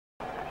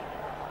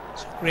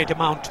Great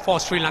amount for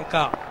Sri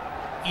Lanka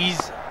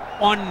is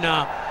on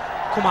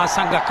Kumar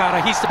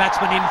Sangakkara. He's the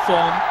batsman in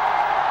form.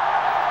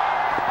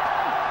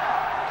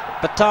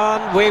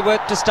 Pathan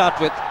wavered to start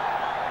with.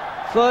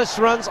 First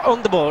runs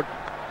on the board.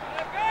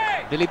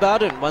 Billy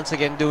Bowden once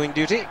again doing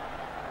duty.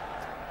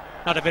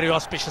 Not a very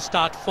auspicious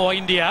start for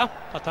India.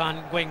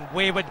 Pathan going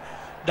wayward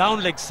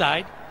down leg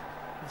side.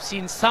 We've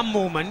seen some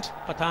movement.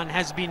 Pathan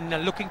has been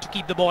looking to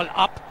keep the ball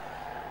up.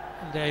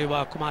 And there you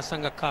are, Kumar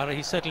Sangakkara.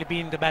 He's certainly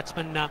been the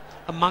batsman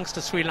amongst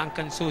the Sri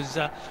Lankans who's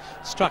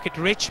struck it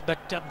rich, but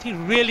he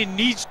really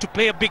needs to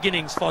play a big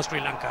innings for Sri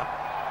Lanka.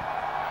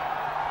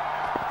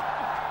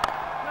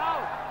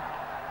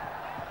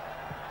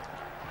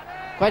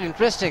 Quite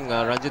interesting,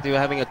 Ranjit. You were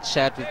having a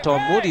chat with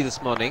Tom Moody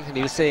this morning, and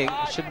he was saying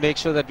we should make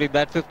sure that we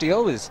bat 50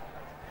 overs.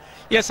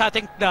 Yes, I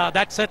think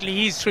that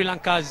certainly is Sri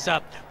Lanka's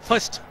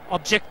first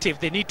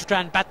objective. They need to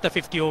try and bat the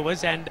 50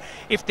 overs, and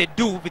if they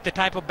do, with the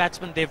type of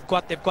batsmen they've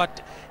got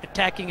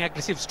attacking,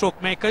 aggressive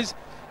stroke makers.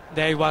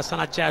 There you are,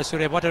 Sanath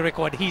Jayasuriya. What a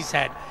record he's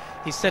had.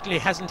 He certainly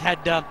hasn't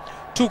had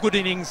two good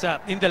innings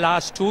in the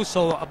last two,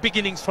 so a big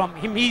innings from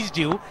him he's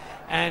due,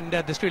 and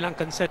the Sri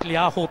Lankans certainly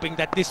are hoping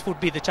that this would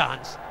be the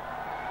chance.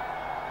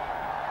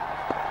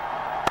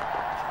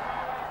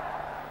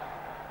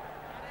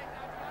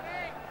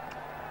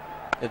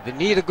 They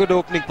need a good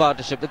opening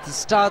partnership. It's the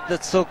start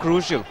that's so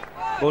crucial.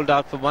 Bowled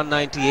out for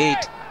 198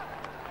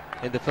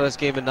 in the first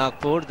game in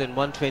Nagpur, then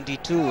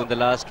 122 in the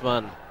last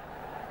one.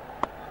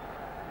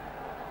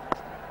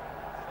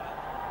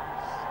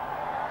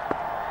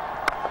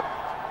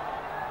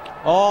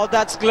 Oh,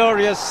 that's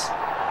glorious.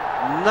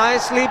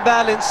 Nicely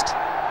balanced.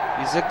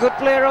 He's a good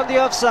player on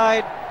the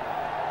offside.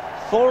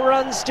 4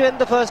 runs to end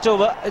the first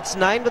over. It's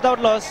 9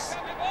 without loss.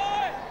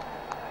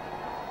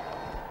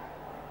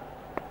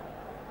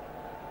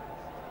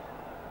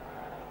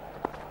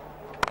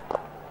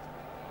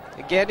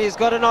 Again, he's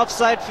got an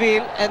offside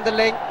feel, and the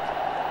length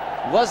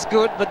was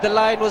good, but the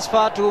line was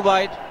far too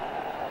wide.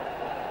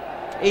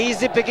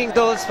 Easy picking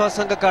those for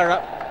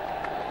Sangakkara.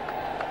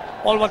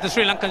 All what the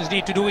Sri Lankans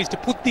need to do is to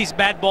put these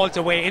bad balls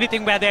away,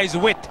 anything where there is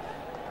width.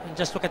 And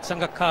just look at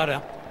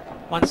Sangakkara,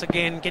 once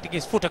again getting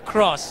his foot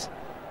across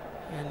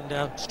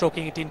and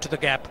stroking it into the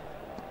gap.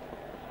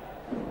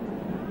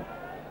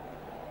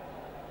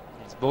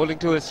 He's bowling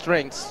to his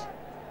strengths.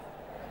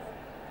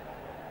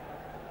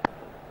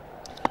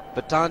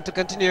 Pathan to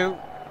continue.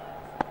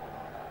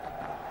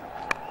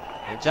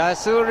 And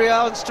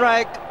Jayasuriya on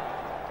strike.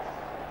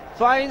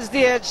 Finds the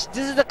edge.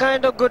 This is the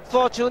kind of good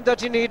fortune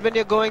that you need when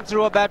you're going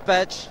through a bad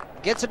patch.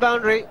 Gets a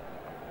boundary.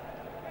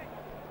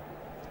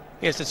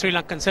 Yes, the Sri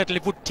Lankans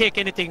certainly would take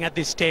anything at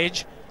this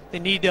stage. They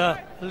need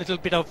a little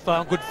bit of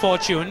good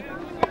fortune.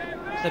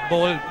 The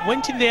ball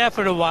went in the air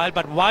for a while,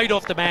 but wide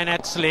off the man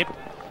at slip.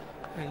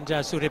 And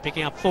Jayasuriya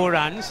picking up 4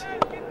 runs.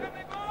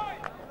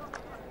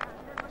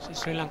 So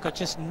Sri Lanka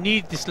just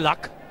need this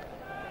luck.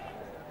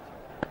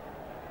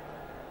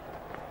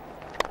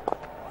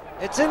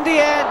 It's in the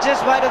air,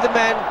 just wide of the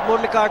man,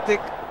 Murali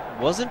Karthik.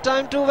 Wasn't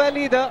timed too well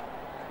either.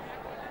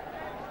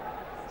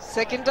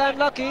 Second time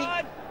lucky.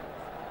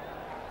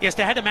 Yes,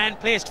 they had a man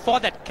placed for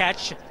that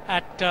catch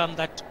at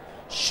that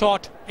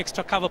short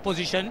extra cover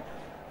position,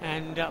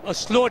 and a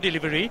slow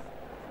delivery.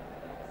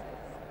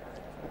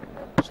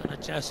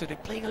 Sanath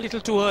Jayasuriya playing a little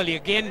too early.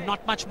 Again,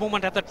 not much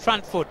movement at that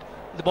front foot.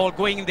 The ball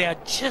going in there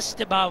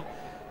just above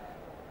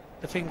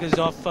the fingers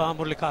of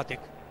Murali Karthik.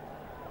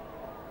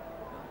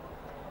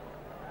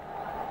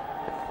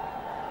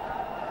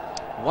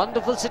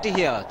 Wonderful city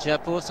here,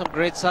 Jaipur, some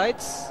great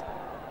sights,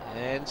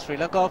 and Sri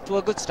Lanka off to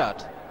a good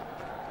start.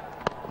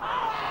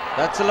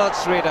 That's a lot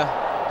straighter.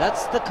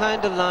 That's the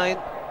kind of line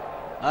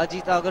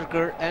Ajit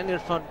Agarkar and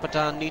Irfan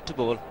Pathan need to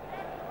bowl.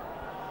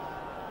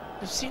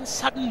 We've seen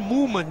sudden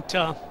movement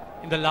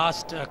in the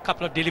last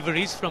couple of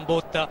deliveries from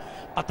both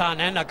Pathan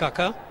and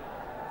Agarkar.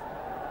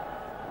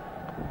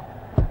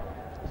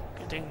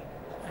 Getting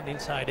an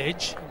inside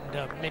edge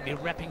and maybe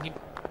wrapping him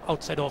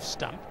outside off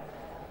stump.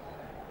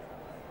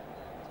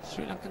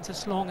 Sri Lankans,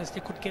 as long as they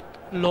could get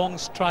long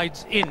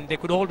strides in, they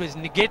could always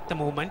negate the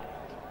movement,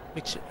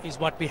 which is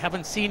what we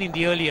haven't seen in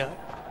the earlier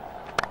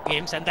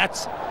games, and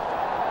that's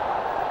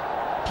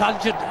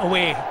plunged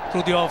away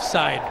through the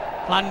offside,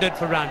 plundered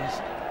for runs.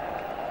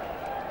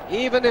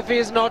 Even if he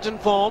is not in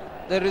form,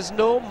 there is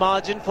no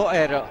margin for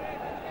error.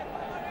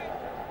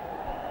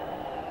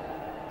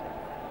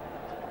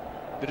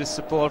 Bit of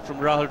support from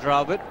Rahul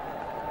Dravid,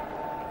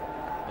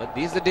 but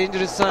these are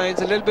dangerous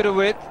signs. A little bit of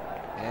width,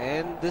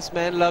 and this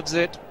man loves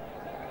it.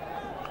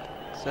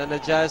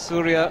 Sanath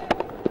Jayasuriya.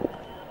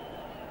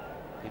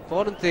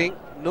 Important thing,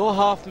 no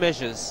half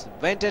measures.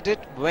 Went at it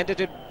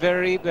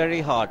very, very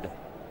hard.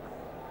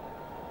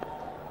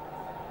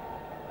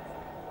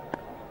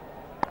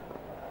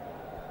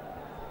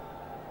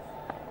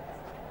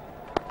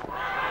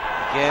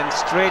 Again,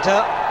 straighter.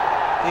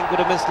 I think would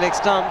have missed leg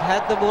stump.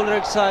 Had the bowler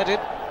excited.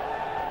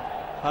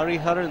 Hari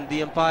Haran,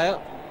 the umpire.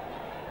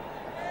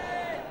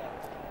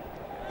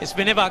 Yes,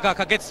 whenever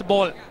Agarkar gets the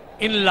ball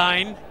in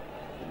line,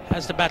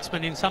 has the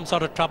batsman in some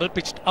sort of trouble,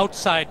 pitched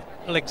outside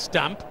leg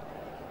stump.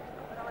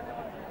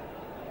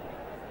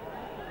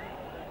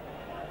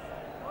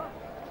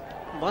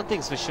 One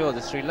thing's for sure,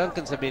 the Sri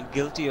Lankans have been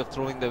guilty of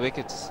throwing the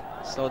wickets.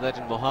 Saw that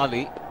in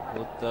Mohali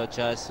with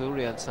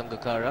Jayasuriya and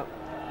Sangakkara.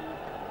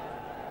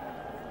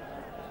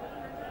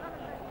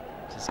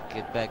 Just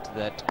get back to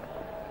that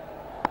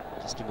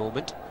just a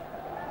moment.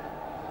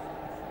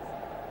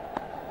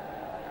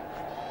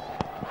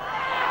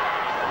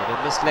 But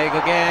a missed leg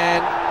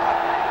again.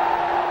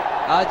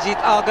 Ajit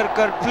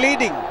Agarkar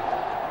pleading.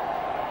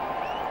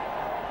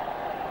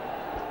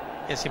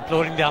 Yes,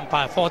 imploring the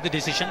umpire for the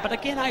decision, but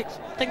again I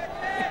think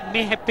it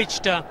may have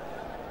pitched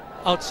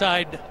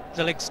outside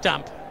the leg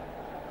stump.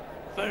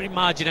 Very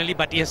marginally,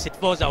 but yes, it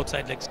was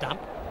outside leg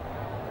stump.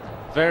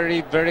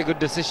 Very, very good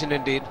decision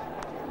indeed.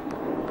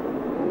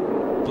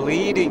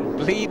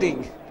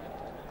 Bleeding.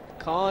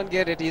 Can't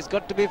get it. He's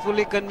got to be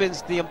fully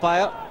convinced, the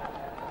umpire.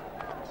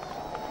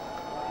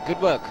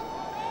 Good work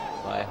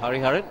by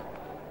Hariharan.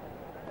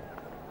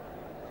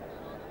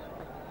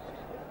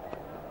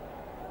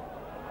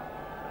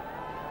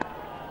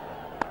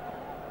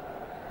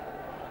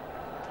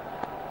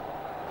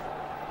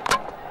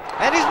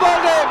 And he's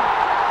bowled him.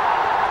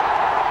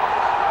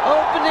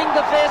 Opening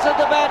the face of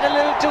the bat a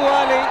little too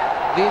early.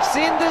 We've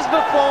seen this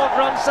before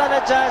from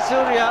Sana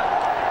Jayasuriya.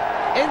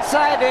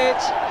 Inside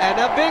edge and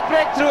a big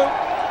breakthrough.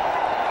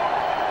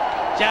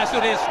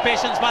 Jayasuriya's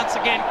patience once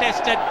again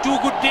tested. Two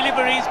good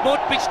deliveries, both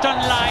pitched on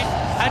line.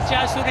 Had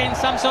Jayasuriya in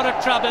some sort of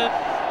trouble.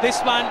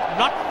 This one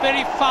not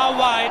very far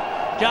wide.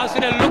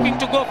 Jayasuriya looking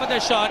to go for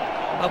the shot.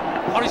 A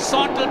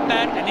horizontal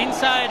bat, an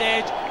inside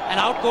edge, and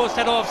out goes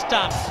that off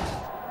stump.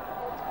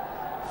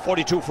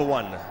 42 for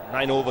 1.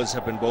 9 overs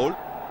have been bowled. You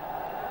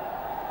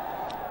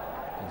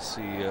can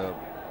see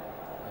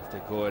if they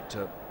go at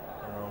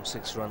around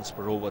 6 runs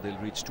per over, they'll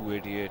reach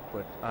 288.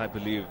 But I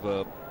believe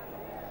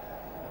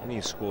any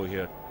score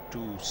here,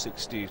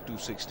 260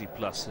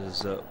 plus,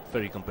 is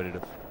very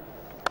competitive.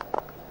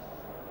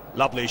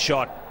 Lovely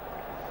shot.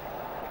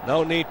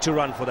 No need to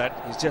run for that.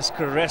 He's just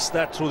caressed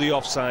that through the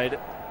offside.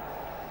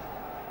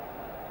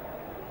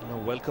 A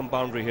welcome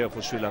boundary here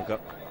for Sri Lanka.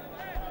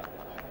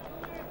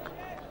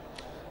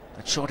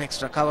 That short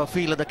extra cover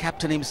fielder, the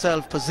captain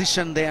himself,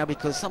 positioned there,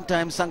 because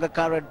sometimes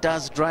Sangakkara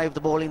does drive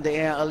the ball in the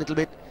air a little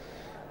bit.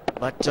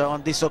 But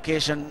on this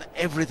occasion,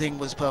 everything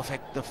was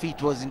perfect. The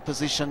feet was in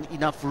position,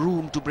 enough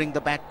room to bring the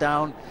bat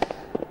down.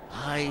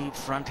 High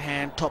front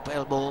hand, top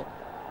elbow,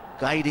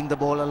 guiding the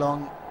ball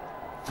along.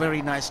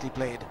 Very nicely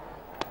played.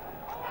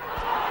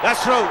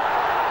 That's through.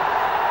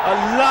 A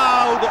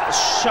loud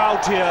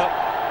shout here.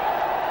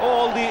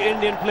 All the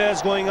Indian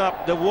players going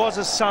up. There was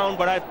a sound,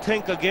 but I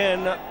think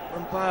again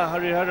umpire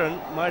Hariharan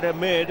might have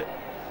made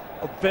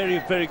a very,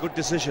 very good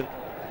decision.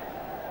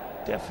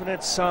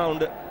 Definite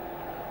sound.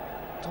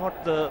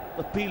 Thought the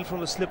appeal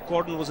from the slip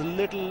cordon was a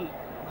little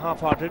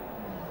half-hearted.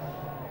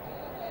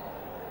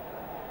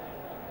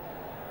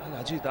 And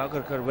Ajit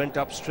Agarkar went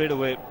up straight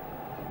away.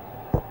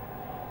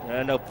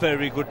 And a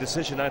very good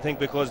decision, I think,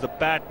 because the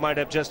bat might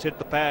have just hit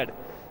the pad.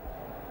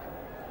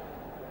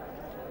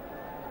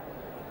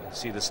 You can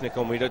see the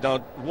snickometer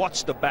down.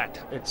 Watch the bat.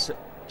 It's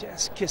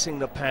just kissing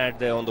the pad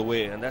there on the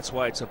way, and that's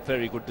why it's a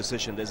very good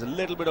decision. There's a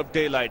little bit of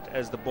daylight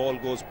as the ball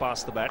goes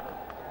past the bat.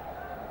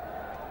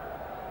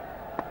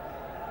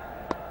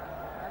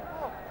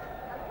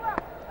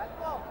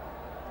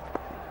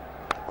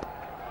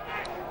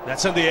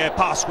 That's in the air,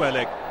 past square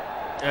leg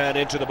and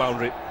into the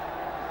boundary.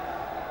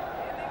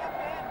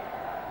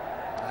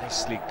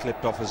 Nicely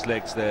clipped off his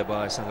legs there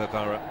by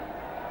Sangakkara.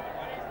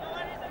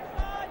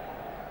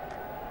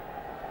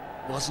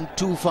 Wasn't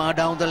too far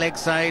down the leg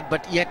side,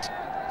 but yet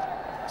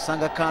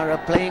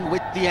Sangakkara playing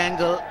with the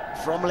angle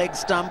from leg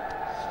stump.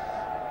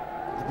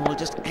 The ball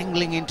just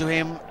angling into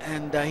him,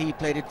 and he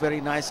played it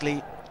very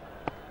nicely.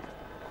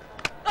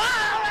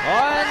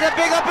 Oh, and the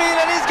big appeal,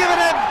 and he's given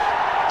him.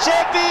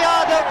 JP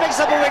Yadav picks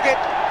up a wicket.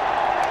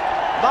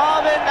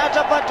 Marvin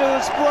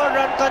Atapattu's poor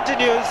run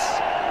continues.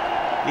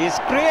 He's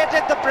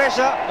created the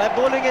pressure by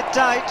bowling it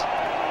tight.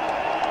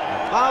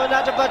 Marvin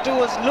Atapattu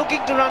was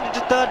looking to run into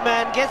third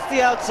man, gets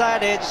the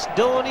outside edge.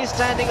 Dhoni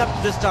standing up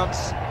to the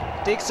stumps.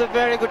 Takes a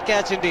very good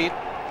catch indeed.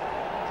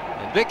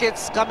 And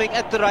wickets coming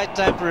at the right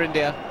time for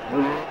India.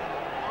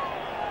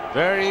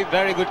 Very,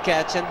 very good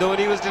catch, and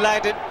Dhoni was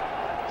delighted.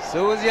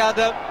 So was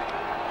Yadav.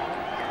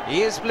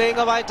 He is playing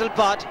a vital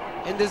part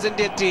in this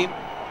Indian team.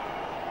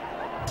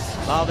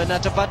 Marvin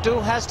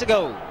Atapattu has to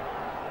go.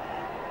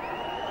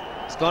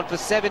 It's gone for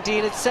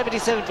 17, it's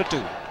 77 for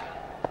 2.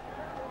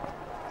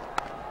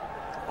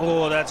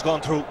 Oh, that's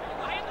gone through.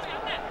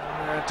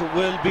 To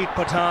will beat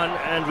Pathan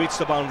and reach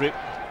the boundary.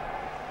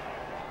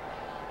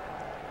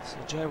 So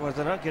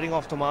Jayawardene getting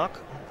off the mark.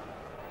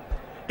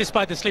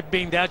 Despite the slip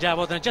being there,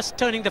 Jayawardene just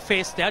turning the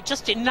face there,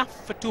 just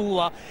enough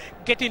to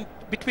get in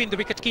between the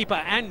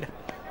wicketkeeper and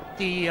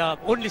the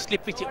only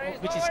slip which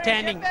is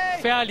standing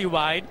fairly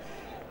wide,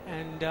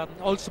 and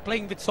also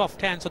playing with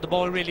soft hands, so the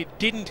ball really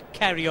didn't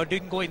carry or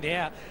didn't go in the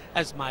air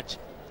as much.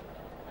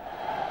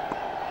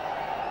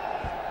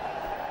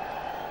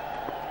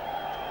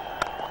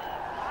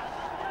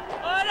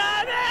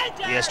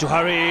 He has to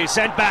hurry,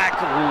 sent back.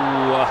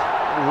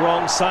 Ooh,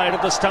 wrong side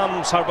of the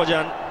stumps,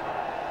 Harbhajan.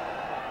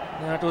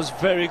 That was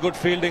very good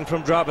fielding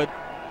from Dravid.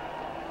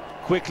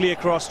 Quickly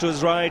across to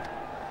his right.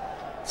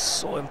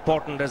 So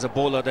important as a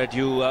bowler that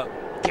you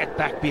get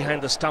back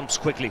behind the stumps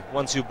quickly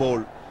once you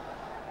bowl.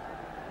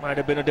 Might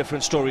have been a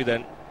different story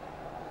then.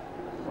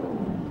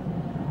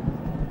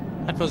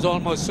 That was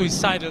almost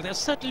suicidal. There's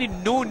certainly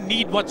no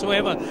need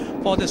whatsoever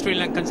for the Sri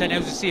Lankans, and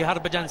as you see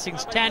Harbhajan Singh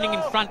standing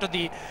in front of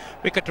the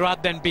wicket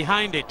rather than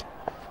behind it.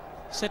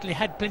 Certainly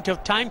had plenty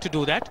of time to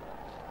do that.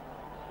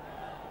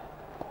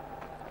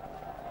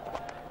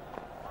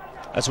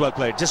 That's well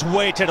played. Just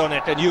waited on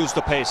it and used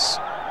the pace.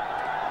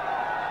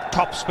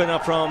 Top spinner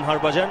from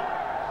Harbhajan.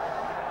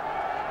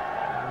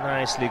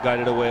 Nicely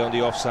guided away on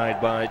the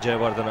offside by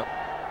Jayawardene.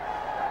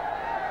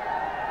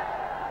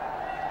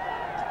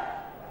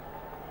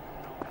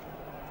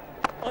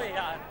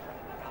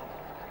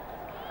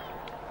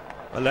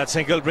 Well, that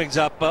single brings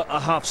up a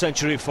half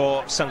century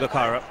for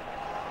Sangakkara.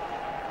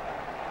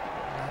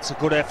 That's a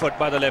good effort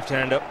by the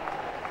left-hander.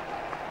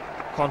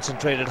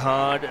 Concentrated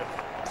hard.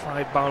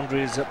 5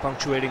 boundaries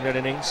punctuating that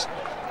innings.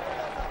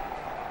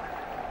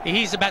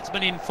 He's a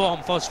batsman in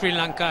form for Sri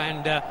Lanka,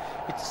 and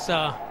it's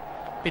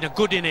been a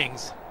good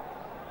innings.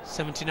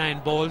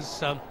 79 balls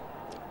to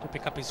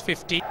pick up his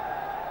 50.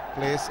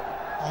 Place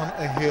on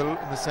a hill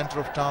in the centre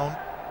of town.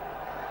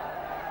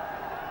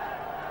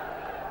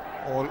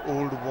 All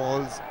old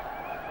walls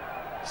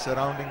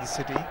surrounding the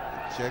city.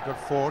 Jaigarh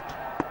Fort.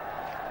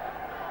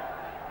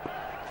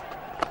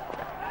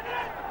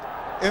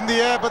 In the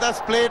air, but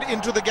that's played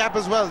into the gap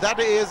as well. That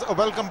is a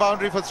welcome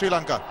boundary for Sri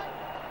Lanka.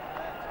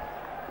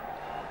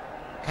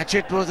 Catch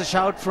it was a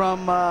shout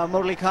from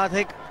Murali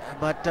Karthik,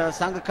 but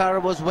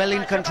Sangakkara was well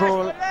in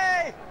control.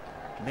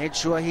 Made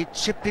sure he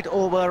chipped it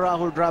over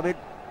Rahul Dravid.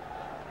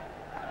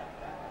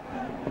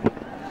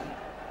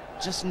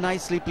 Just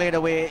nicely played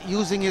away,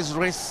 using his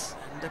wrists.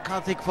 And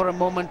Karthik for a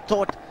moment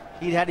thought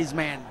he had his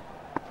man.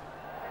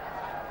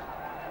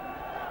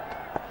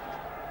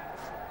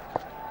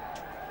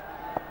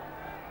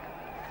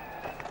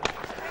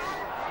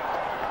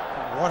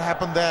 What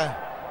happened there?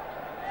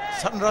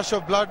 Sudden rush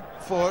of blood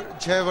for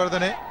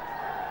Jayawardene.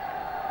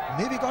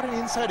 Maybe got an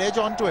inside edge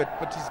onto it,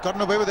 but he's gotten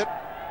away with it.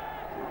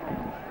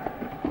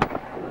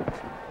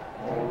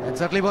 That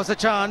certainly was a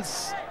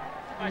chance.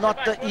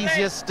 Not the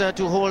easiest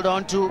to hold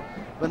on to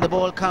when the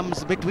ball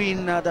comes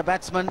between the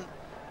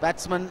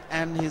batsman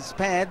and his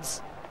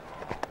pads.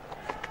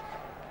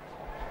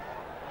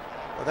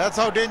 But that's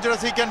how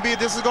dangerous he can be.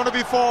 This is going to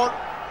be 4.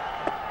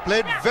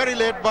 Played very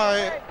late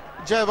by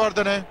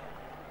Jayawardene.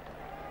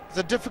 He's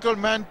a difficult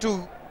man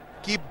to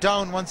keep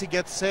down once he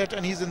gets set,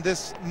 and he's in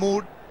this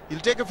mood. He'll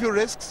take a few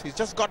risks. He's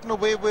just gotten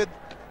away with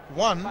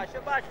 1.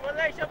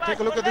 But take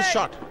a look at this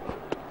shot.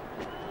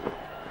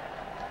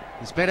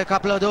 He's played a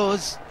couple of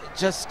those,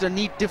 just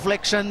neat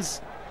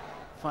deflections.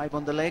 5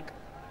 on the leg,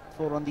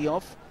 4 on the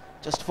off,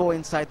 just 4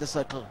 inside the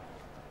circle.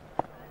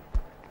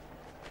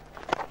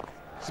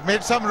 He's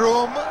made some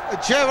room.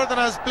 Jayawardene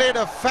has played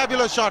a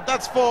fabulous shot.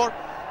 That's 4.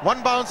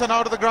 1 bounce and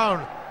out of the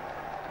ground.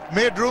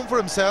 Made room for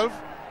himself.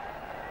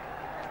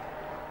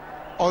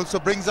 Also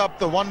brings up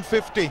the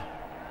 150.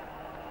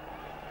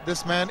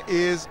 This man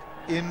is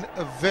in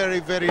a very,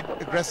 very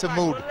aggressive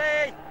mood.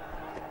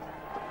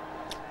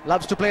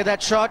 Loves to play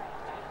that shot,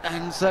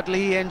 and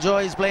certainly he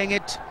enjoys playing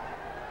it.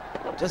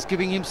 Just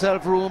giving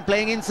himself room,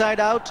 playing inside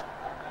out.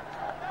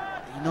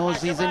 He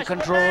knows he's in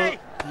control.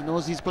 He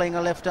knows he's playing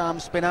a left arm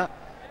spinner.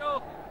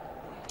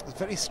 He's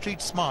very street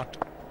smart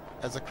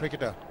as a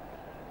cricketer,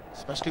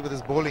 especially with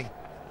his bowling.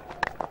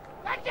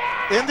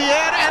 In the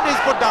air, and he's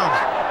put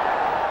down.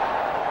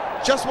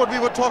 Just what we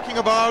were talking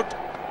about.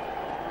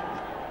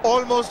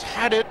 Almost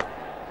had it.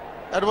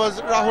 That was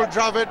Rahul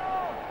Dravid.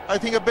 I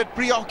think a bit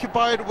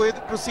preoccupied with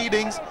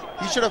proceedings.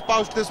 He should have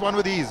pouched this one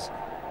with ease.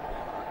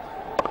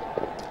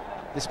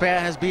 This pair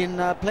has been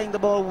playing the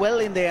ball well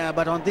in the air,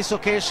 but on this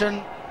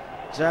occasion,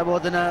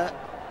 Jayawardene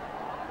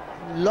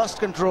lost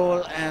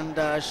control, and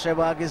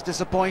Sehwag is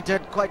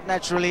disappointed quite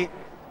naturally.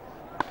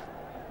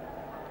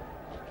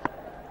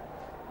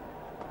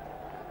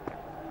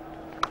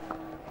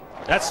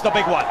 That's the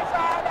big one.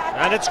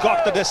 And it's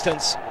got the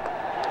distance.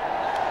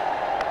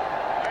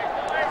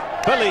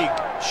 Billy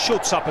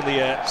shoots up in the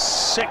air.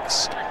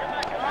 6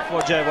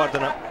 for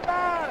Jayawardene.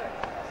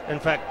 In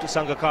fact,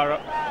 Sangakkara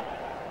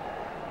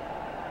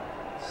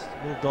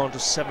moved on to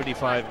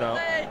 75 now.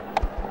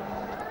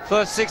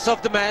 First 6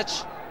 of the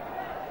match.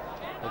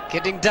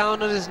 Getting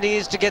down on his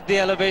knees to get the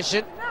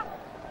elevation.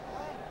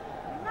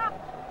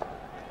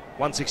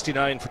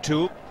 169 for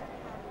 2.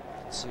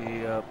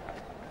 See,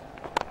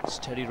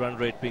 steady run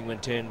rate being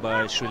maintained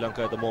by Sri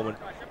Lanka at the moment.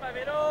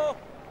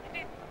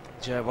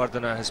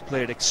 Jayawardene has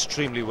played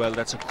extremely well.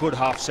 That's a good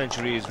half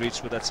century he's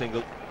reached with that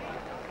single.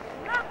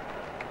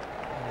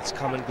 And it's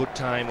come in good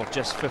time of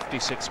just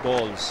 56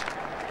 balls.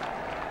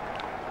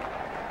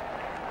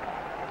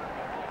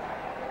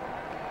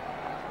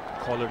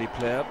 Quality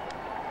player.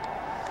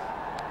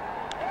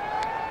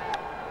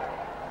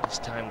 He's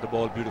timed the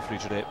ball beautifully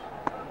today.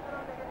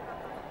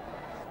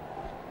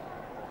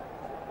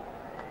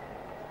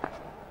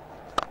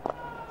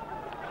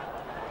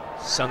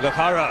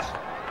 Sangakkara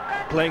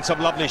playing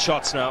some lovely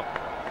shots now.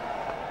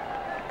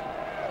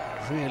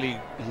 Really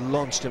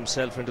launched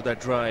himself into that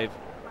drive.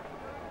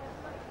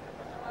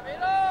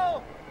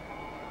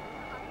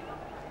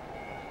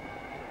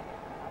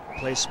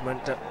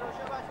 Placement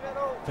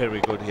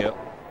very good here.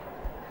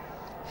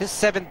 His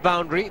 7th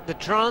boundary. The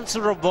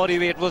transfer of body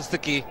weight was the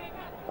key.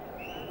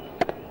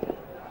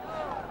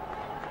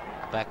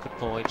 Backward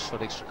point,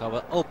 short extra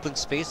cover, open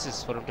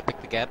spaces for him to pick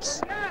the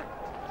gaps.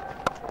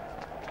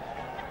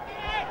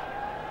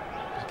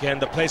 Again,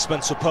 the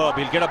placement superb.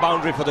 He'll get a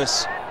boundary for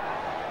this.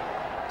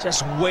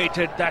 Just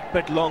waited that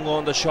bit long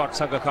on the shot,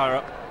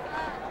 Sangakkara.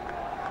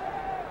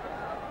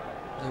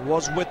 There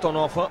was width on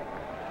offer.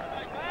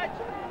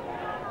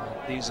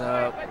 These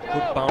are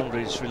good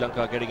boundaries Sri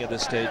Lanka are getting at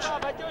this stage.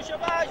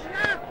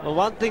 Well,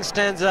 one thing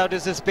stands out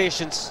is his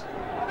patience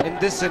in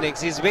this innings.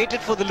 He's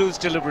waited for the loose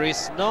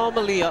deliveries.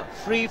 Normally a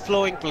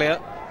free-flowing player.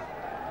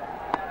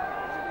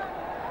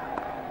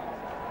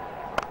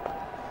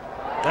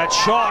 That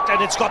shot,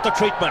 and it's got the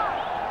treatment.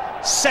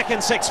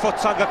 Second 6 for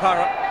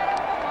Sangakkara.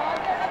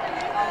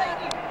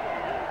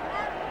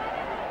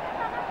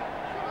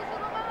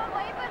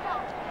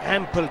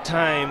 Ample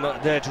time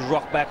there to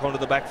rock back onto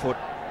the back foot.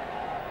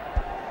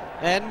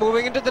 And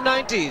moving into the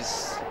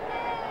 90s.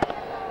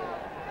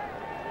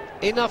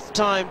 Enough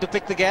time to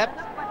pick the gap,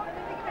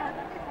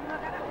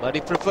 but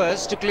he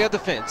prefers to clear the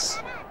fence.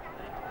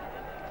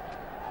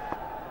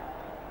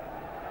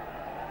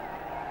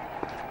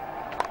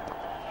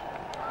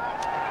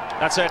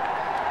 That's it.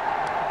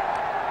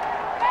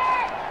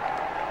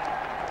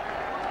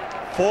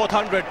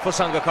 400 for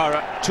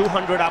Sangakkara,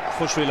 200 up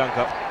for Sri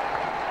Lanka.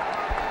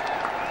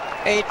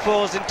 8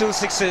 fours and 2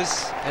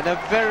 6s, and a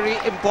very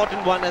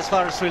important one as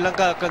far as Sri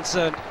Lanka are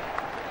concerned.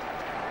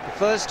 The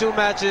first 2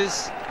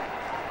 matches,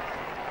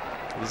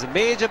 it was a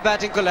major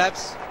batting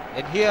collapse,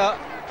 and here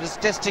it was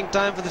testing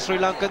time for the Sri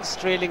Lankans,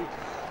 trailing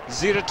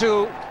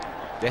 0-2.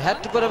 They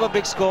had to put up a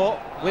big score,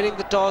 winning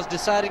the toss,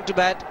 deciding to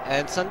bat,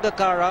 and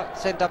Sangakkara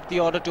sent up the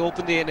order to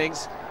open the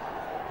innings,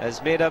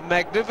 has made a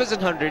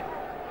magnificent 100,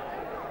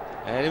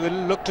 and he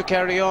will look to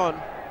carry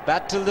on,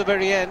 bat till the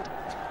very end.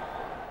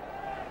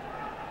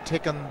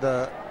 Taken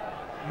the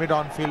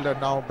mid-on fielder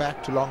now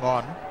back to long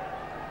on.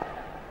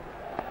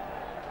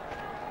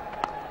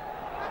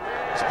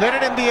 He's played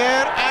it in the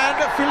air, and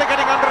fielder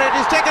getting under it.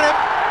 He's taken him.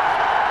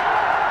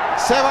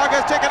 Sehwag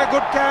has taken a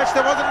good catch.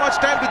 There wasn't much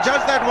time to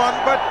judge that one,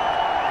 but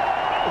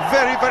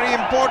very, very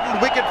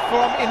important wicket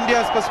from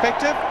India's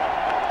perspective.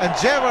 And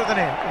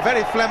Jayawardene,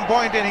 very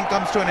flamboyant inning,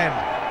 comes to an end.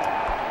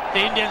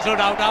 The Indians, no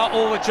doubt, are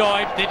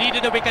overjoyed. They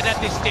needed a wicket at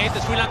this stage.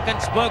 The Sri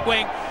Lankans were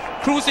going,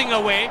 cruising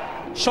away.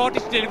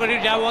 Shortish delivery,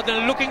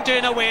 Jayawardene looking to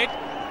innovate,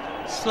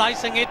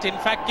 slicing it, in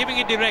fact giving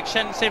it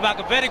direction. Sehwag,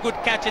 a very good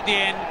catch at the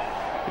end.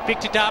 He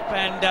picked it up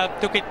and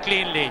took it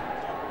cleanly.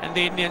 And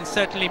the Indians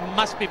certainly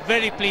must be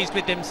very pleased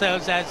with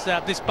themselves as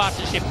this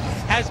partnership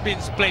has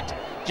been split.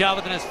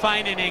 Jayawardene's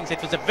fine innings.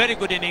 It was a very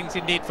good innings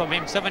indeed from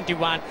him.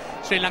 71.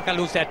 Sri Lanka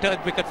lose their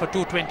 3rd wicket for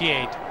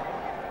 228.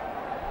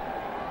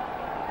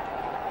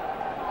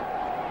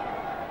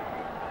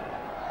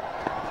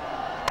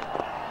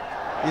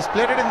 He's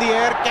played it in the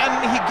air.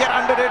 Can he get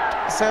under it?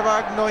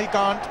 Sehwag, no, he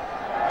can't.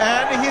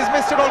 And he's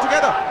missed it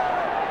altogether.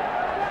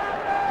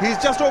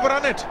 He's just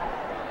overrun it.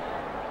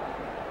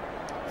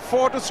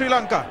 4 to Sri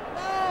Lanka.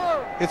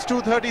 It's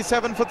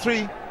 237 for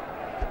 3.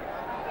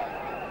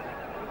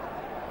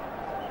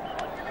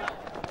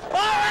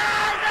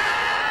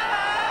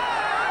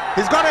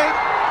 He's got it.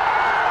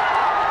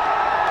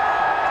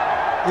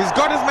 He's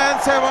got his man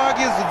Sehwag.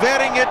 He's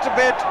wearing it a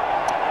bit.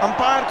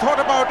 Umpire thought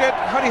about it.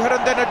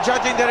 Hariharan then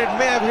judging that it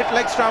may have hit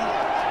leg stump.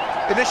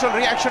 Initial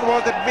reaction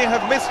was that it may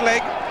have missed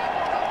leg.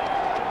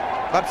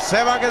 But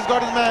Sehwag has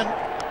got his man.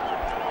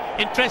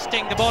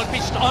 Interesting, the ball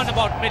pitched on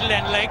about middle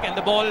end leg, and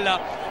the ball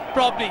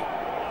probably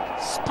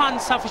spun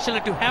sufficiently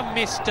to have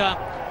missed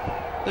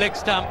leg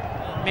stump.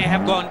 May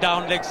have gone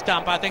down leg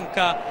stump. I think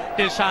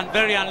Dilshan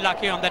very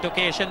unlucky on that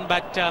occasion,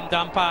 but the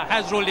umpire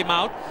has ruled him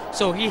out,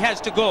 so he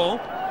has to go.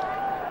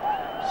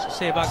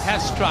 Sehwag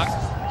has struck.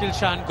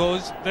 Dilshan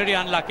goes very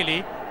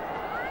unluckily.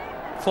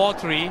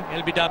 4-3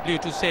 LBW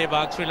to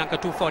Sehwag. Sri Lanka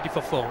 240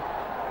 for 4.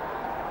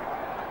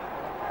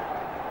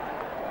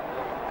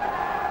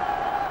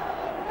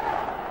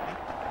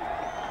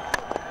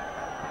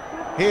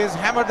 He's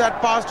hammered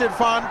that past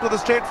Irfan to the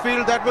straight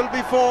field. That will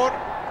be 4.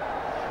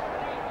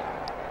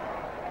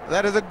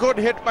 That is a good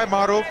hit by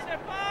Maruf.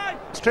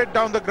 Straight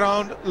down the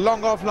ground,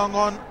 long off, long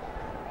on.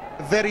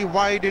 Very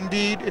wide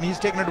indeed, and he's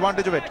taken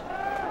advantage of it.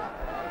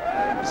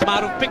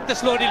 Maruf picked the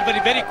slow delivery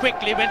very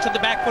quickly, went to the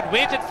back foot,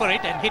 waited for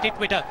it and hit it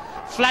with a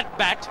flat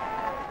bat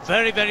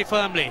very, very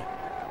firmly.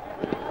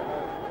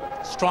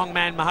 Strong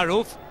man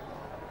Maruf.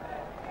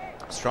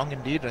 Strong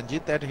indeed,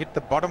 Ranjit. That hit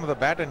the bottom of the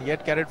bat and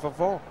yet carried for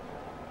 4.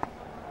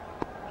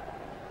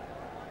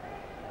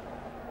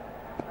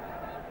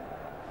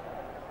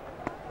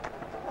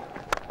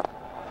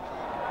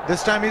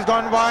 This time he's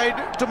gone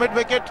wide to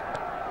mid-wicket.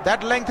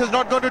 That length is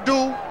not going to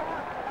do.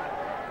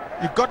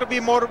 You've got to be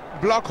more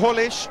block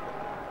hole-ish.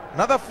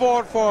 Another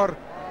 4 for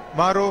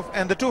Maruf,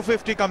 and the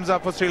 250 comes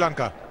up for Sri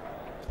Lanka.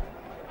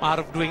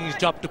 Maruf doing his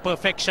job to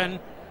perfection.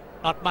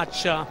 Not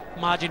much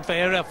margin for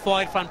error for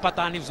Irfan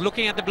Pathan. He was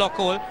looking at the block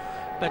hole,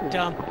 but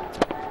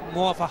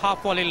more of a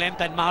half volley length,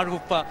 and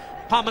Maruf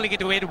pummeling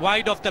it away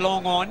wide off the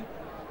long on,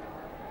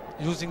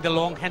 using the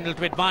long handle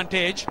to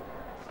advantage.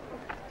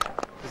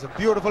 It's a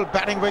beautiful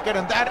batting wicket,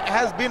 and that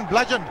has been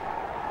bludgeoned.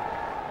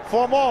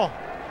 4 more,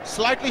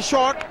 slightly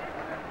short.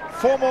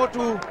 4 more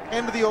to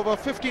end the over,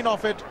 15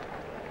 off it.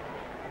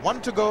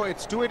 1 to go,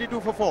 it's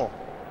 282 for 4.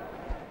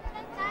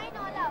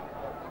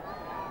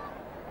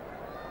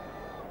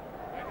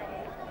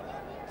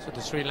 So the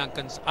Sri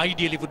Lankans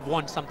ideally would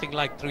want something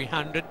like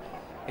 300.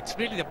 It's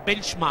really the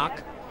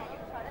benchmark,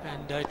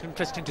 and it's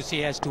interesting to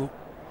see as to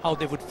how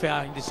they would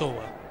fare in this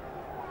over.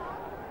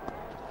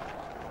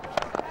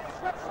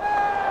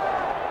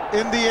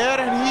 In the air,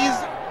 and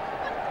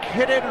he's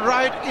hit it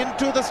right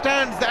into the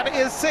stands. That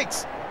is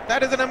 6.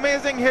 That is an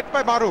amazing hit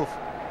by Maruf.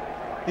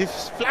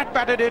 He's flat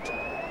batted it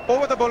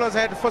over the bowler's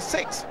head for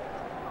 6.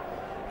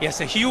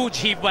 Yes, a huge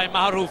heave by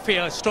Maruf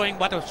here, showing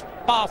what a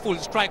powerful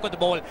strike of the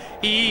ball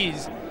he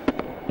is.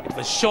 It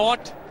was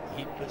short.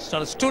 He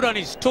sort of stood on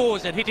his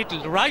toes and hit it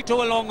right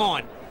over long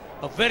on.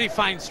 A very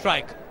fine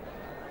strike.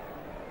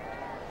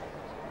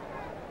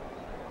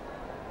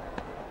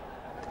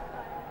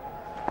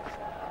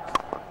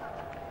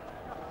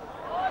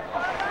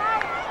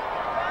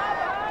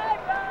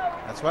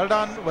 That's well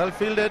done, well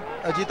fielded.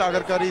 Ajit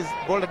Agarkar, he's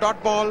bowled a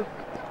dot ball.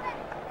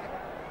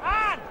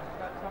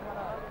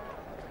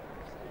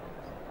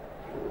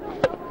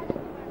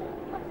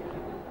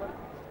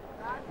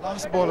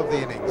 Last ball of the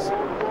innings.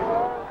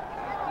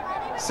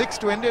 6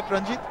 to end it,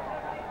 Ranjit.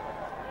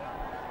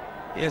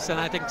 Yes, and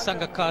I think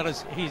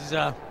Sangakkara's his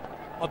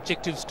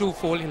objectives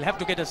twofold. He'll have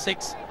to get a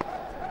 6,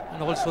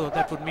 and also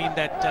that would mean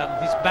that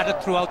he's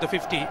batted throughout the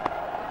 50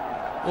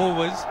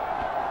 overs.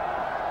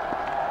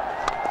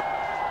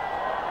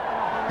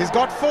 He's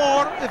got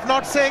 4, if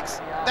not 6.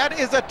 That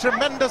is a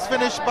tremendous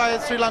finish by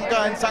Sri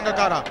Lanka and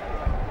Sangakkara.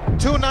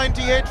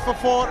 298 for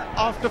 4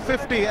 after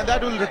 50, and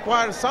that will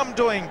require some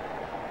doing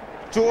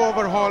to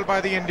overhaul by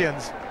the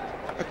Indians.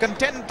 A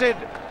contented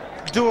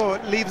duo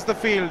leaves the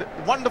field.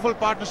 Wonderful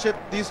partnership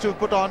these two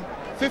put on.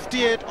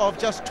 58 of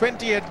just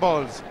 28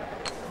 balls.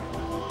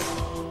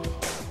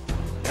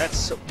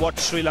 That's what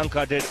Sri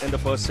Lanka did in the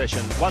first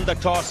session. Won the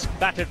toss,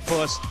 batted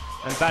first,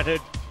 and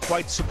batted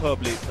quite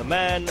superbly. The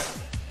man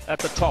at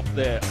the top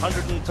there,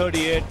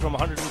 138 from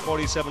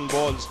 147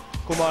 balls,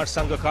 Kumar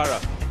Sangakkara,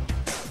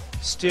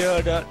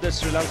 steered the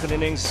Sri Lankan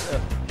innings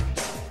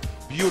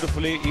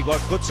beautifully. He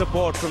got good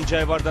support from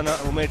Jayawardena,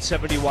 who made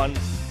 71.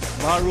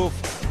 Maruf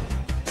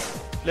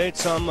played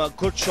some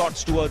good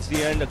shots towards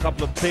the end, a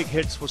couple of big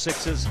hits for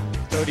 6s,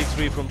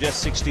 33 from just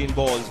 16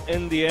 balls.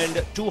 In the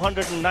end,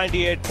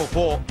 298 for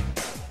 4,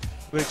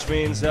 which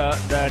means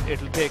that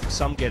it'll take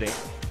some getting.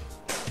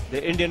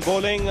 The Indian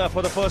bowling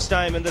for the first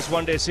time in this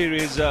one-day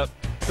series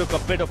took a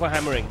bit of a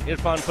hammering.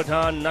 Irfan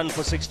Pathan, none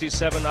for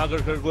 67,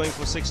 Agarkar going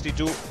for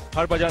 62.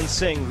 Harbhajan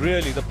Singh,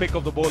 really the pick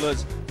of the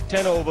bowlers,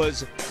 10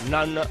 overs,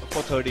 none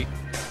for 30.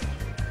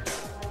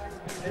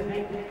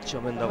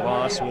 Chaminda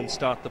Vas will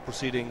start the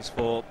proceedings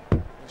for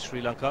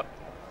Sri Lanka.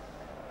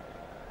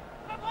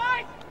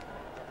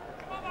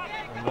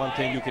 And one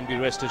thing you can be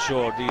rest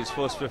assured, these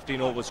first 15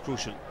 overs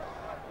crucial.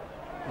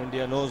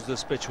 India knows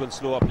this pitch will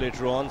slow up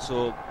later on,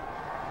 so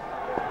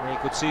they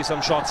could see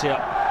some shots here.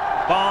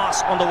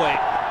 Vas on the way.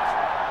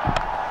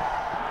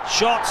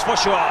 Shots for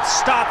sure.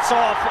 Starts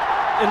off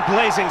in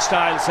blazing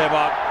style,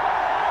 Sehwag.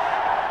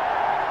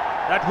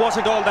 That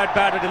wasn't all that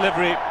bad a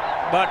delivery,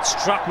 but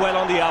struck well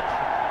on the up.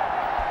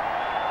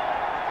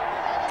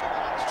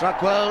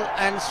 Struck well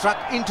and struck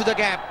into the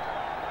gap.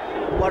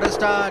 What a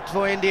start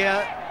for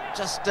India.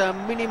 Just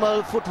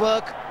minimal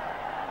footwork,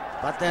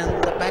 but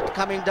then the bat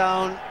coming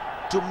down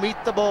to meet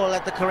the ball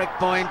at the correct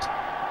point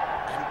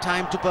and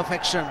time to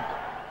perfection.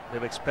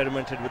 They've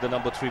experimented with the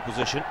number 3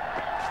 position.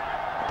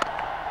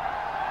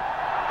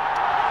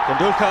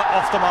 Tendulkar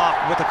off the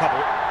mark with a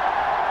couple.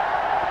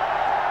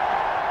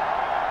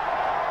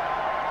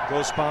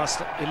 Goes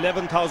past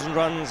 11,000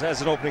 runs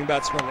as an opening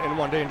batsman in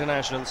one-day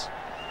internationals.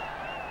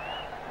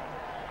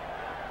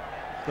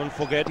 Don't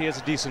forget, he has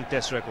a decent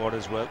test record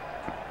as well.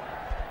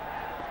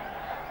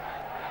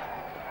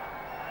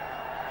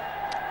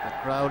 The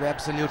crowd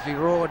absolutely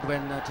roared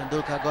when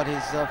Tendulkar got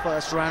his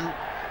first run.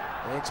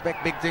 They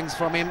expect big things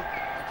from him.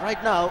 But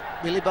right now,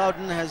 Billy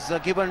Bowden has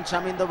given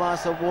Chaminda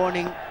Vas a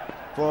warning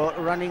for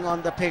running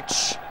on the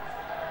pitch.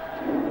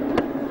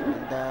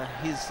 And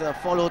his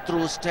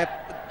follow-through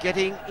step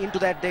getting into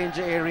that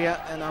danger area,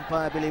 and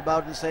umpire Billy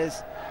Bowden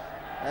says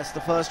that's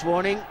the first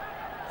warning.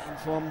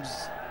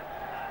 Informs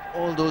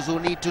all those who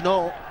need to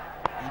know.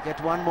 You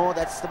get one more,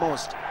 that's the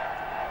most.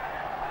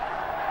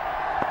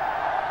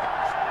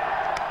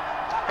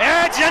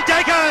 Edge and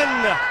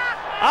taken!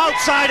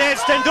 Outside edge,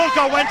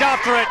 Tendulkar went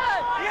after it.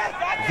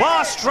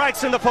 Vas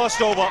strikes in the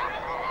first over.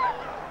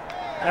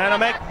 And a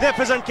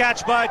magnificent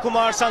catch by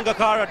Kumar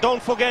Sangakkara.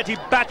 Don't forget, he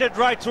batted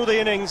right through the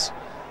innings.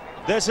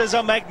 This is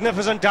a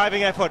magnificent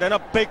diving effort and a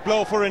big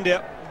blow for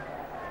India.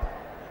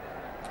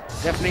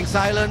 Deafening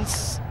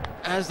silence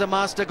as the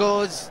master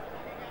goes.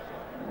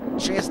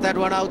 Chased that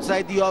one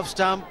outside the off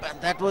stump, and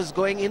that was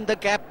going in the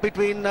gap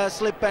between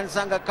Slip and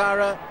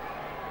Sangakkara,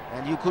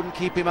 and you couldn't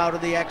keep him out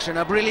of the action.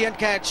 A brilliant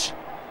catch.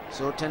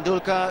 So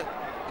Tendulkar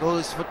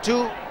goes for 2,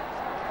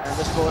 and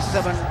the score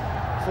 7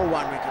 for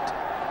 1 wicket.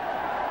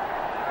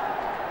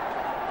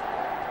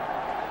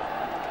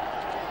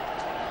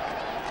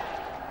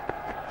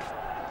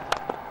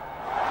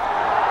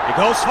 He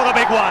goes for the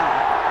big one.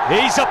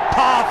 He's a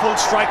powerful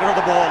striker of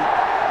the ball.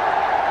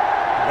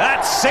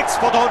 That's 6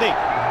 for Dhoni.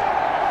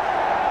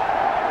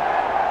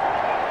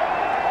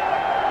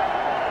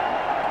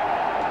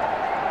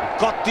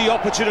 Got the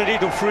opportunity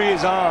to free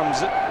his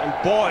arms, and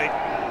boy,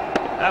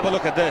 have a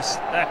look at this.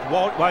 That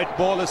white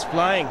ball is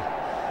flying.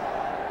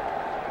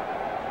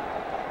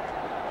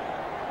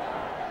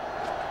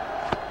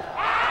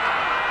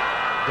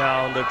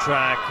 Down the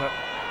track.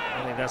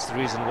 I think that's the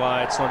reason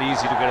why it's not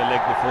easy to get a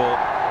leg before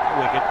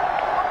wicket.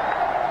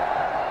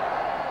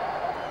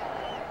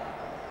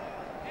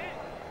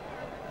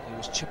 He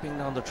was chipping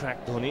down the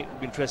track, Dhoni. It'll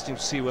be interesting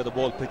to see where the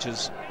ball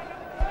pitches.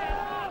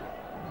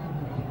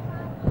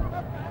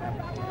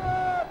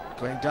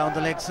 Going down the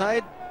leg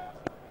side.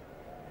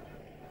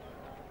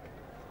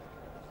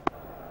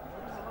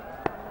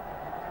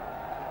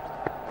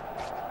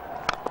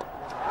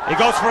 He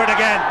goes for it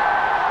again.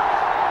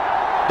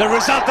 The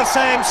result the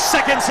same,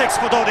 second 6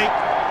 for Dhoni.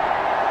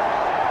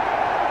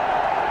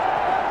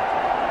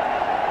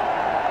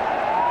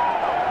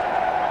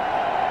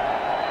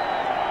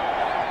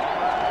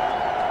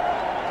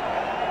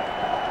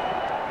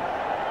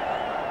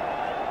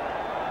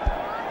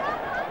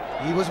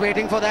 He was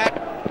waiting for that.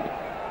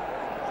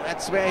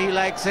 That's where he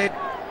likes it.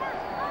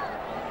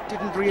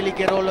 Didn't really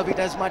get all of it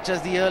as much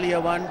as the earlier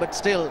one, but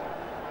still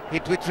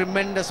hit with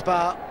tremendous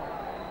power.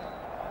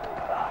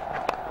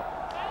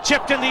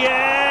 Chipped in the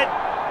air,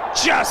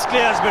 just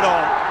clears mid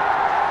on.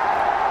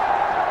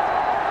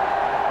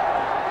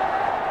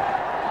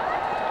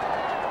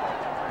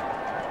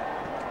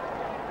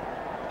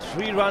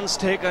 Three runs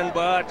taken,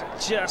 but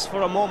just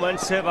for a moment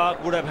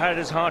Sehwag would have had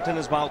his heart in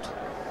his mouth.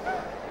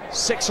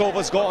 6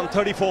 overs gone,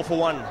 34 for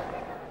 1.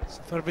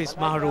 Furvis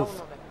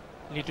Maharoof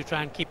need to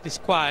try and keep this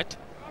quiet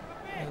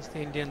as the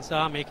Indians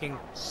are making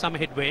some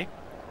headway.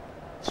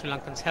 Sri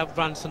Lankans have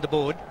runs on the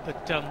board,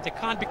 but they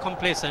can't be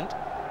complacent.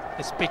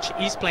 This pitch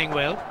is playing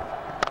well.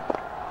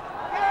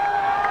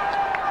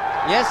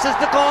 Yes is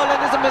the call,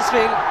 and is a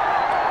misfield.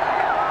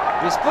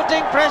 He's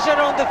putting pressure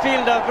on the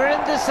fielder.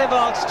 Virendra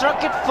Sehwag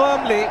struck it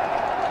firmly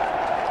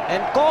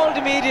and called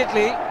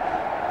immediately.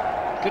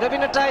 Could have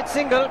been a tight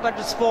single, but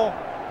it's 4.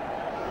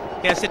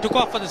 Yes, he took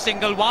off for the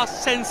single, was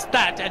sensed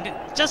that, and it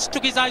just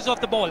took his eyes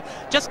off the ball.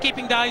 Just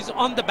keeping the eyes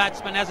on the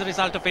batsman. As a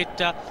result of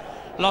it,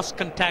 lost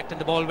contact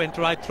and the ball went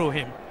right through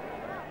him.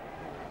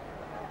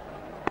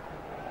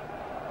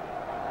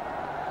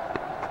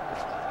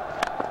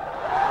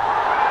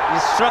 He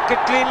struck it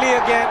cleanly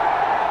again.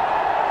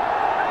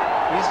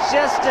 He's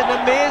just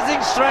an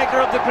amazing striker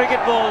of the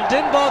cricket ball.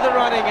 Didn't bother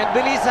running, and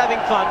Billy's having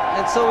fun,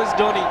 and so is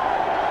Dhoni.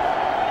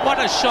 What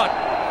a shot.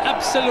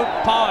 Absolute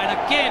power, and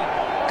again,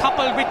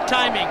 coupled with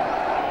timing,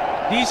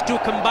 these two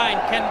combined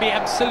can be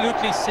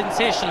absolutely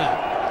sensational.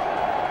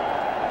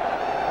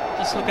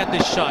 Just look at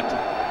this shot,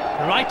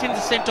 right in the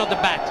center of the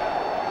bat.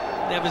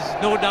 There was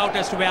no doubt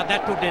as to where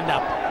that would end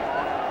up.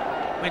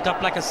 Went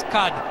up like a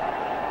scud.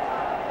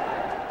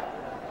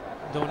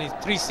 Dhoni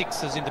 3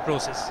 sixes in the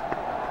process.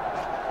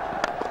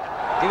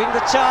 Giving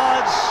the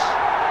charge.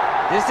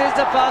 This is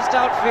the fast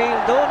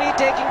outfield. Dhoni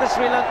taking the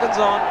Sri Lankans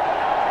on.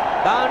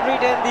 Boundary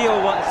to end the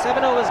over.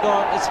 7 overs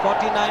gone. It's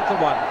 49 for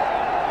 1.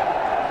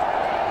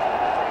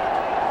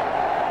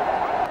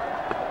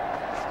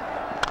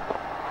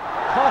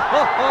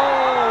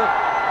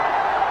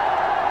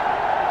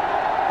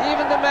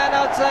 Even the man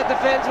outside the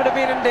fence would have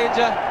been in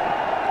danger.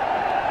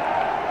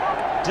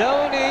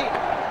 Dhoni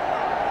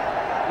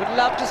would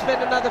love to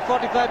spend another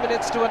 45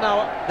 minutes to an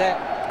hour there.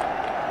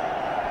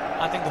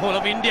 I think the whole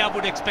of India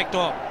would expect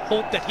or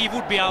hope that he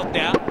would be out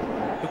there.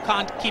 You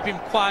can't keep him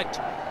quiet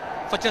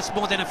for just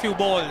more than a few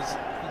balls.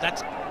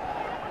 That's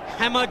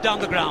hammered down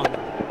the ground.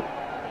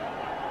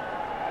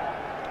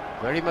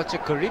 Very much a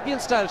Caribbean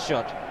style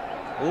shot.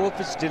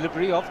 Over-pitch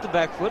delivery off the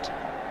back foot.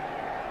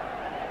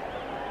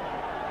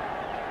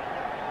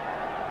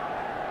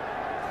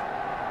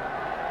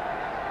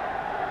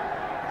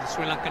 The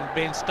Sri Lankan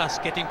brain starts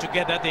getting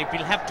together. They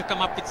will have to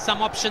come up with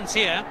some options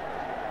here.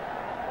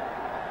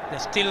 They're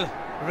still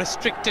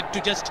restricted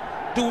to just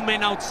 2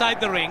 men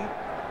outside the ring.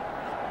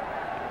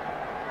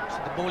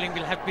 So the bowling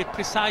will have to be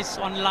precise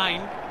on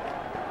line.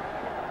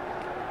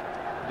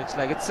 Looks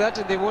like it's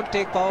certain they won't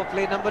take power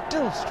play number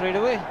 2 straight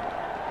away.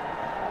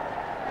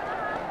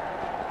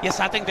 Yes,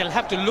 I think they'll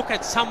have to look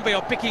at some way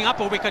of picking up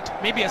a wicket,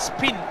 maybe a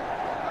spin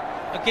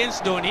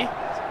against Dhoni.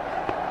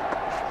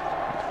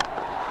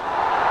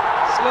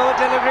 Slower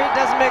delivery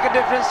doesn't make a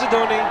difference to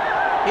Dhoni.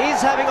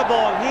 He's having a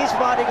ball. He's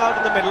parting out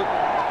in the middle.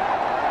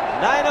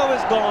 9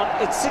 overs gone.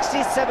 It's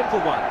 67 for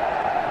 1.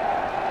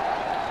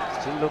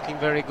 Still looking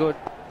very good.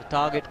 The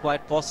target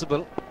quite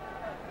possible.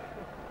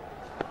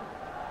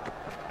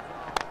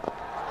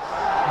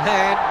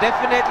 And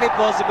definitely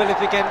possible if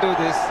he can do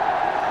this.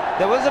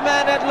 There was a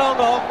man at long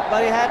off,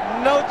 but he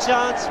had no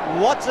chance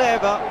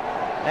whatsoever.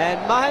 And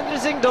Mahendra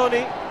Singh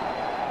Dhoni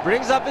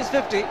brings up his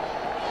 50.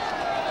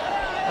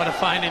 What a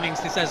fine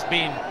innings this has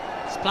been.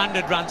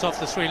 Splendid runs off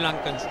the Sri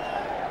Lankans.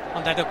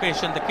 On that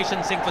occasion, the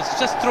Kishan Singh was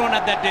just thrown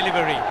at that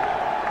delivery.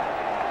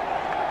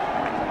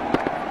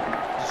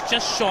 It's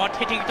just short,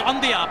 hitting it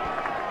on the up.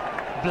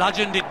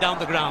 Bludgeoned it down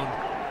the ground.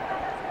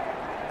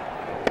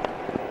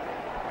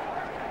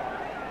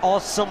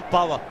 Awesome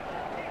power.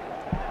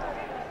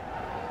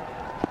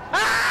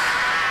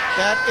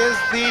 That is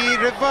the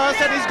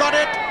reverse, and he's got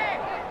it.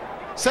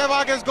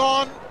 Sehwag is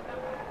gone.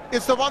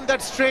 It's the one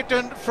that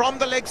straightened from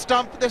the leg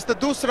stump. That's the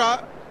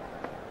dusra.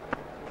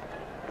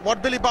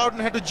 What Billy Bowden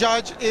had to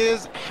judge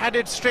is, had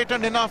it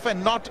straightened enough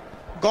and not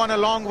gone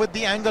along with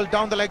the angle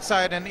down the leg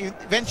side, and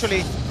eventually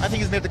I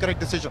think he's made the correct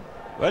decision.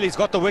 Well, he's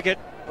got the wicket,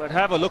 but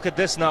have a look at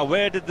this now.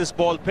 Where did this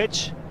ball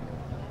pitch?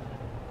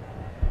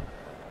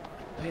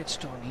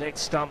 Pitched on leg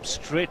stump,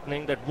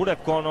 straightening. That would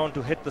have gone on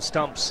to hit the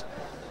stumps.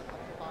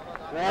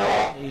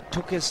 He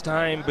took his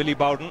time, Billy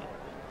Bowden, and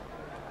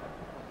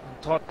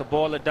thought the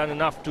ball had done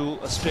enough to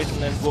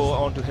straighten and go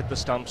on to hit the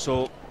stump.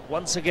 So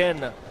once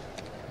again,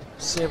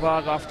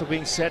 Sehwag, after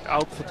being set,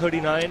 out for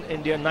 39.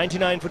 India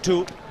 99 for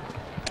 2.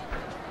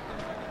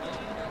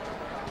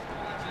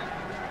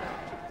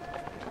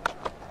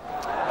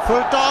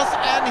 Full toss,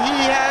 and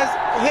he has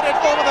hit it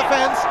over the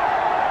fence.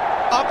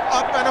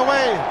 Up and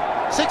away.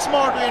 6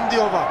 more to end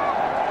the over.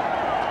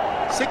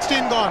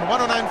 16 gone,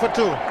 109 for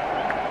 2.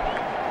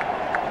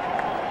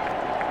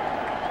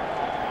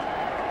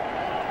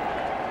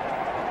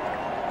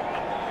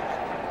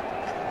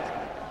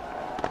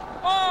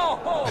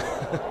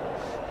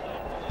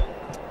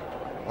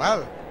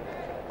 Well,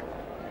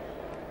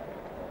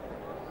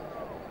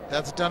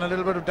 that's done a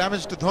little bit of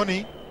damage to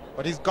Dhoni,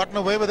 but he's gotten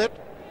away with it.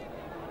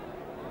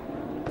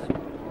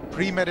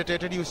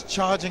 Premeditated, he was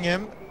charging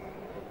him.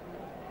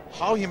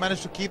 How he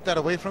managed to keep that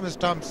away from his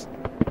stumps,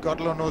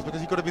 God alone knows,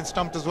 because he could have been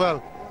stumped as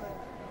well.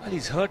 Well,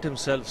 he's hurt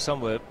himself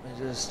somewhere. I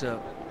just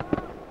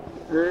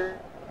wonder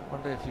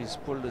if he's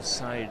pulled his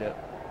side, the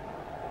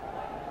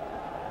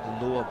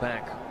lower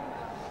back.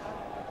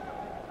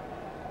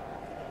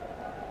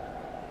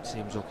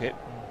 Seems okay.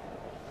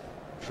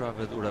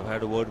 Travis would have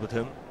had a word with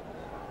him.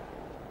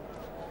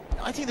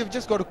 I think they've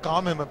just got to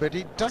calm him a bit.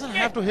 He doesn't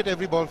have to hit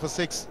every ball for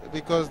 6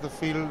 because the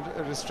field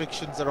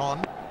restrictions are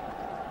on.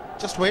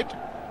 Just wait.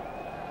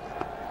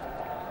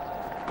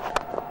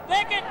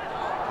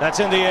 That's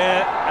in the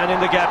air and in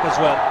the gap as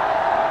well.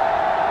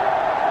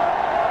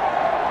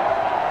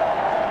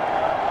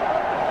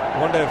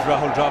 Wonder if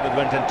Rahul Dravid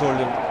went and told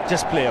him,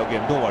 just play your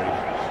game, don't worry.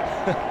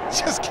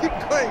 Just keep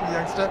going,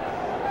 youngster.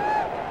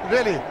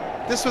 Really,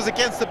 this was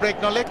against the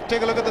break. Now let's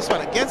take a look at this one.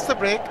 Against the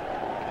break,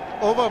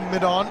 over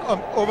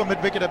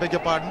mid-wicket, I beg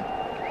your pardon.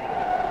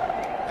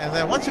 And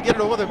then once you get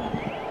it over the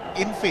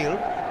infield,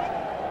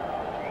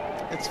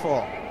 it's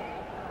 4.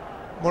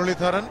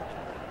 Muralitharan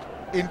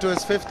into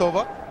his 5th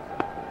over,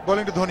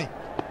 bowling to Dhoni.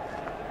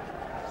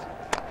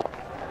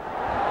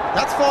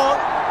 That's 4.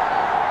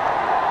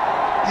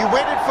 He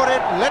waited for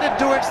it, let it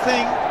do its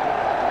thing,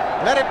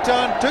 let it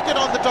turn, took it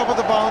on the top of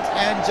the bounce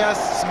and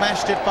just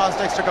smashed it past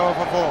extra cover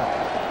for 4.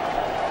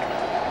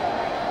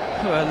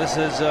 Well, this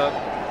is an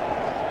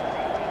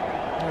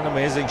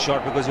amazing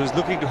shot because he was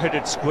looking to hit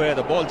it square.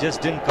 The ball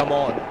just didn't come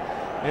on.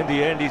 In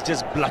the end, he's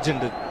just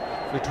bludgeoned it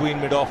between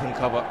mid-off and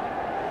cover.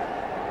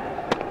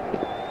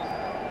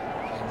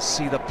 You can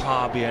see the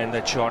power behind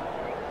that shot.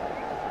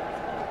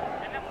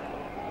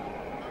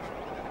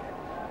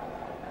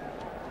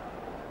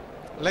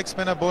 Leg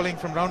spinner bowling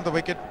from round the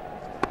wicket.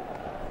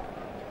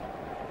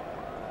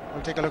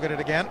 We'll take a look at it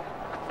again.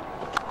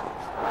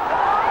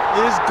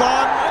 He's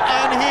gone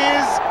and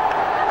he's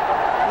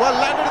well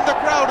landed in the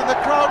crowd, and the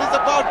crowd is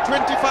about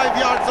 25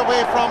 yards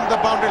away from the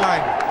boundary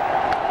line.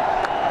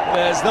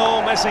 There's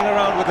no messing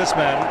around with this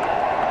man.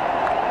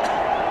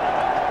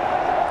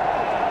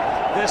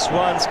 This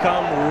one's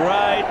come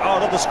right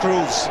out of the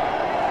screws.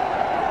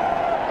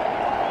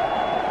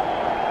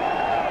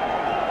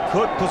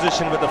 Good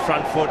position with the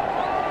front foot.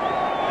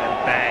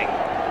 Bang.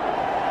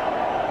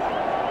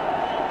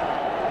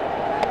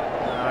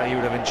 He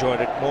would have enjoyed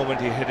it. The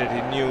moment he hit it,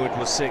 he knew it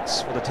was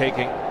 6 for the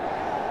taking.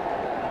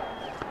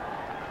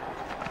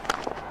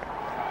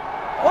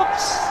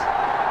 Oops!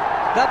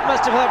 That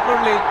must have hurt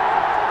Murli.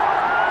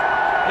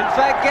 In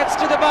fact, gets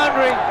to the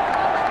boundary.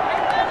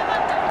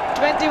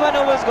 21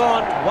 overs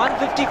gone,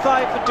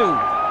 155 for 2.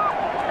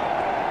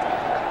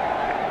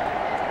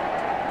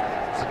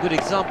 It's a good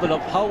example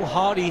of how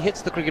hard he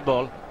hits the cricket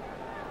ball.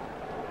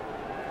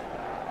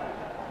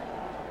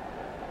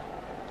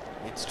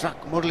 It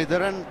struck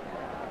Muralitharan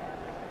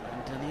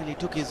and nearly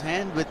took his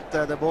hand with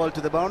the ball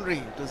to the boundary.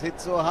 It was hit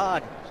so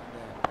hard.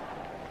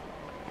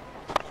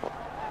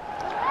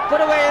 Put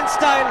away in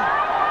style.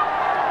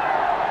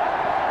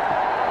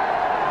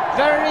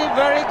 Very,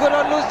 very good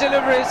on loose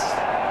deliveries.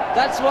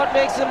 That's what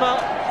makes him a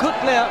good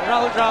player,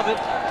 Rahul Dravid.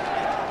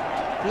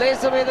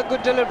 plays away the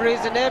good deliveries,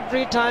 and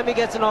every time he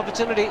gets an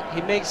opportunity,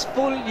 he makes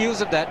full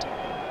use of that.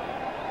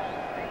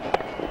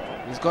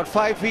 He's got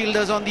 5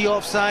 fielders on the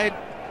offside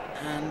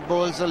and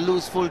bowls a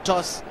loose full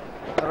toss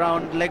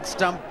around leg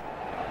stump.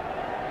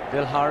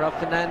 Dilhara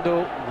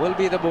Fernando will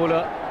be the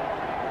bowler.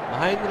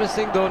 Mahendra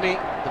Singh Dhoni,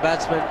 the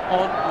batsman,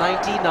 on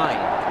 99.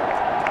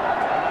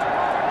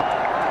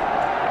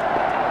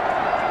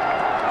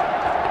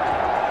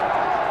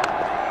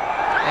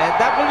 And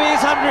that will be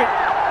his 100.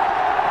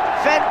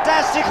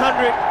 Fantastic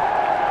 100.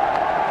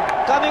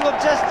 Coming of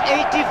just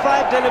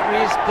 85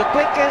 deliveries, the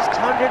quickest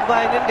 100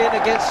 by an Indian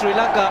against Sri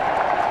Lanka.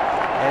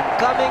 And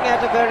coming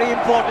at a very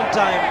important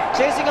time,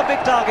 chasing a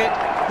big target,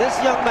 this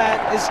young man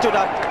is stood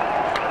up.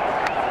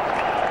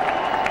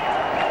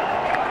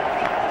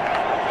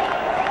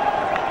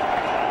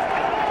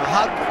 A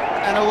hug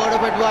and a word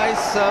of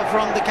advice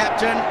from the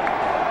captain.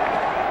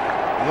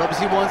 He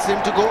obviously wants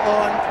him to go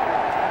on.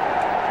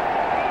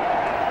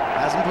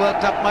 Hasn't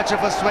worked up much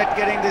of a sweat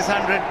getting this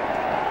 100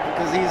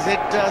 because he's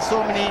hit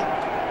so many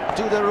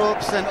to the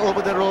ropes and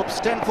over the ropes.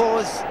 10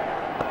 fours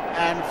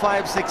and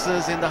 5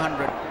 sixes in the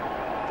 100.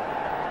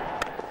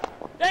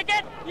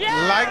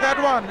 Like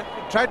that one.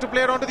 Tried to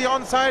play around to the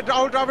onside.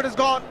 Out Dravid is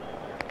gone.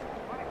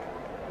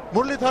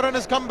 Muralitharan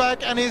has come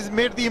back and he's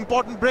made the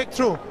important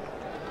breakthrough.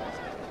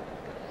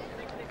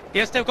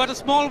 Yes, they've got a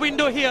small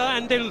window here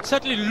and they'll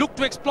certainly look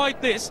to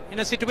exploit this in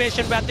a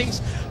situation where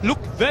things look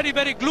very,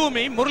 very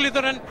gloomy.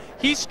 Muralitharan,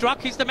 he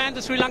struck. He's the man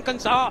the Sri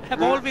Lankans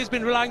have always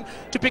been relying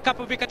to pick up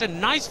a wicket. A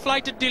nice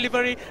flighted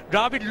delivery.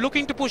 Dravid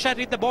looking to push at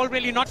it. The ball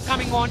really not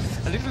coming on.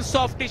 A little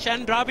softish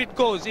and Dravid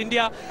goes.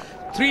 India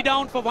 3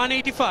 down for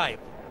 185.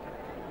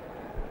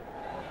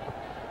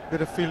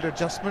 Bit of field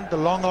adjustment. The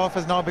long off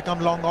has now become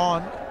long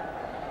on.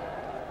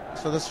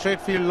 So the straight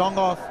field long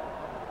off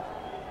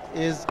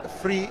is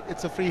free.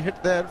 It's a free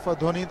hit there for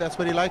Dhoni. That's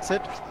where he likes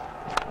it.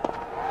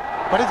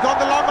 But he's gone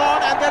the long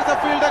on and there's a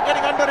fielder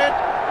getting under it.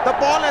 The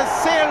ball has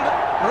sailed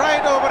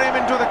right over him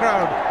into the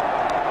crowd.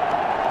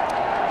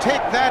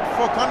 Take that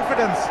for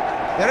confidence.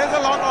 There is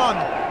a long on.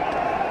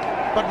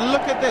 But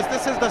look at this.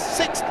 This is the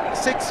 6th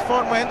 6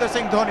 for Mahendra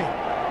Singh Dhoni.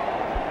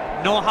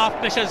 No half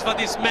measures for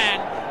this man.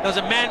 There was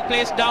a man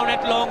placed down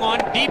at long on,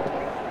 deep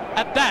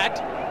at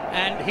that,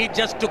 and he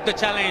just took the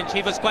challenge.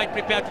 He was quite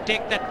prepared to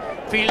take that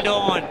fielder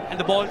on, and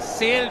the ball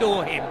sailed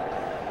over him.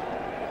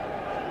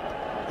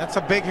 That's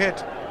a big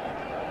hit.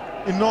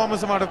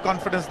 Enormous amount of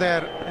confidence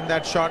there in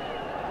that shot.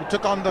 He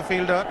took on the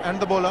fielder and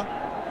the bowler.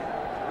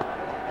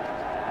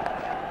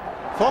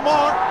 4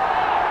 more.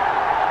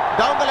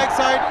 Down the leg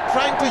side,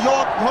 trying to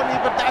york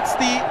Dhoni, but that's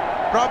the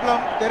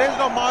problem. There is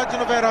no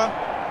margin of error.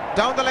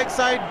 Down the leg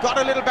side, got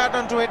a little bat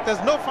onto it.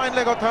 There's no fine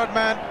leg or third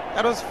man.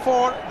 That was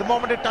 4 the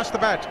moment it touched the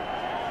bat.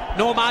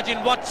 No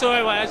margin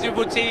whatsoever, as you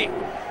would see.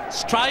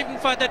 Striving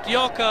for that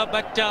yorker,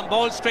 but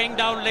ball straying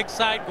down leg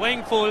side,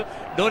 going full.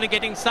 Dhoni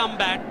getting some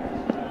bat.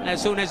 And as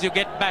soon as you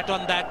get bat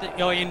on that,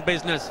 you're in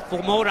business.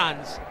 4 more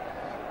runs.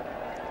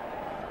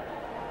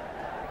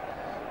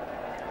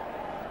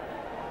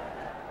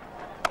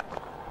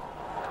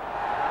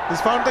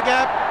 He's found the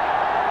gap.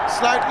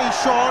 Slightly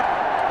short.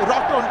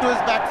 Rocked onto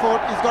his back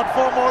foot. He's got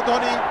 4 more,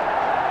 Dhoni.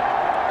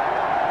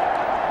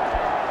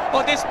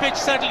 Oh, this pitch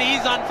certainly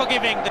is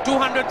unforgiving. The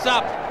 200's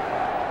up.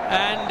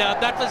 And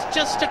that was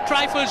just a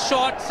trifle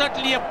short.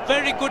 Certainly a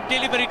very good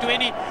delivery to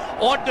any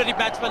ordinary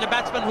batsman. A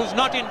batsman who's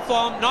not in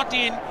form, not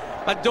in.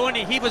 But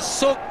Dhoni, he was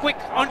so quick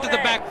onto the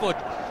back foot.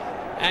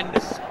 And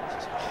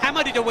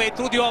hammered it away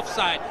through the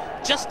offside.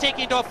 Just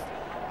taking it off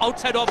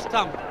outside off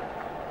stump.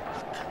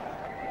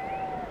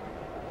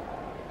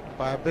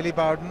 By Billy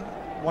Bowden,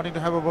 wanting to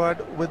have a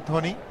word with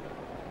Dhoni.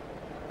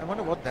 I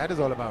wonder what that is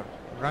all about.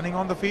 Running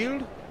on the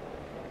field?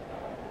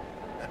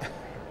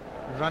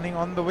 Running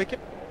on the wicket?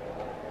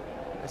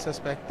 I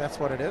suspect that's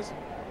what it is.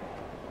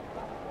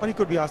 But he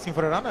could be asking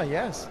for a runner,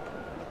 yes.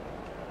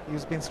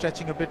 He's been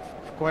stretching a bit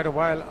for quite a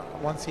while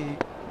once he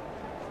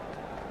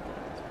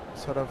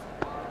sort of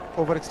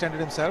overextended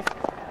himself.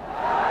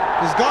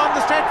 He's gone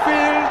the straight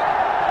field.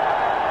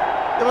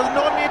 There was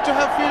no need to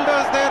have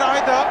fielders there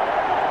either.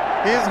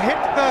 He's hit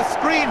the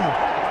screen.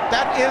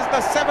 That is the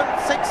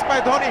 7th 6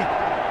 by Dhoni.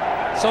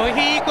 So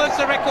he equals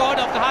the record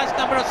of the highest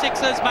number of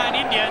sixes by an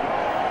Indian.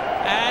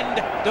 And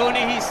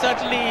Dhoni, he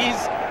certainly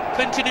is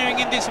continuing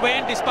in this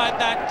way, despite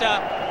that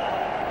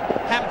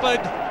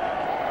hampered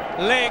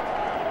leg.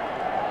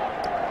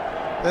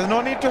 There's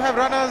no need to have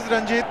runners,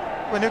 Ranjit,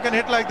 when you can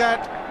hit like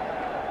that.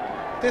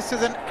 This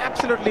is an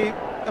absolutely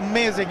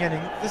amazing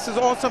inning. This is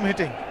awesome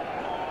hitting.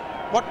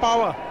 What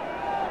power.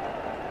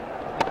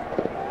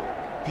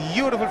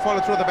 Beautiful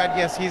follow through the bat.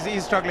 Yes,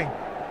 he's struggling.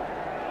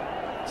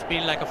 It's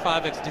been like a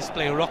 5x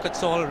display,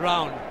 rockets all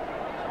around.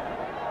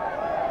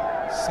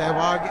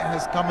 Sehwag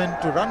has come in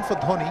to run for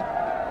Dhoni.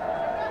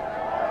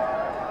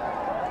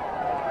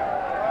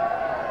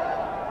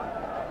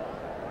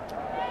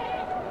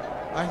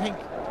 I think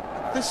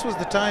this was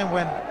the time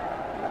when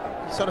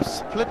he sort of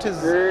split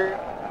his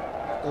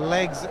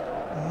legs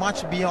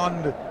much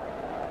beyond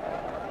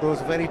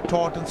those very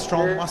taut and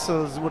strong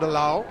muscles would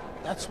allow.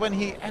 That's when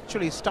he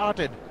actually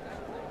started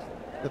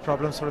the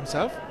problems for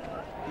himself.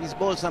 He's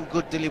bowled some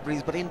good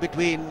deliveries, but in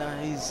between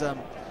he's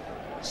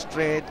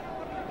strayed.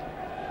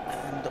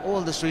 And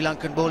all the Sri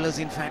Lankan bowlers,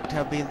 in fact,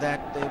 have been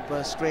that.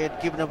 They've strayed,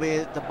 given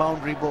away the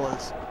boundary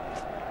balls.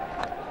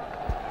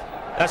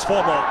 That's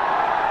 4 more.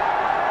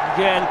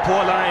 Again,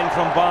 poor line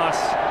from Bas.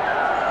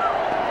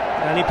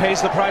 And he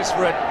pays the price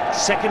for it.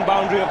 Second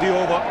boundary of the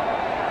over.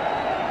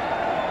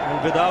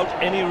 And without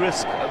any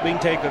risk being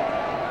taken.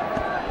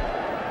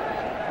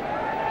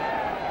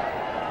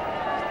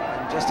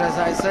 And just as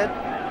I said,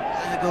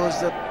 there goes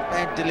the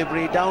bad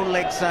delivery, down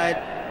leg side.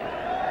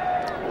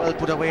 Well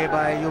put away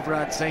by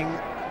Yuvraj Singh.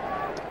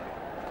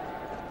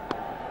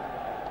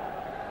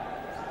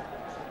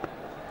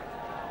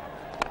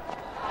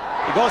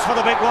 He goes for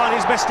the big one.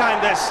 He's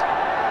mistimed this.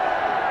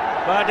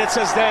 But it's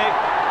his day.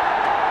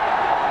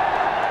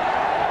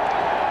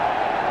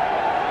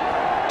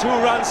 2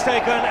 runs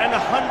taken and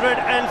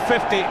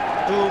 150 to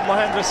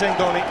Mahendra Singh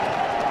Dhoni.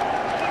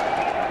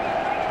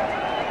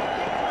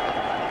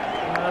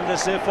 And they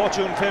say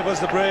fortune favours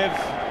the brave.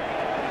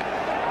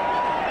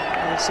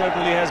 And it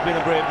certainly has been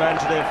a brave man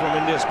today from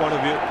India's point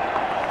of view.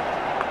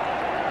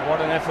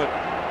 What an effort.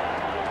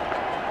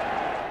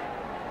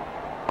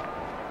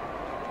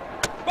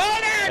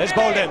 It's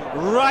bowled in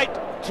right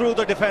through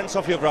the defence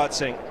of Yuvraj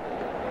Singh.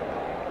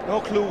 No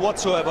clue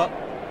whatsoever.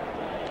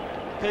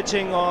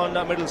 Pitching on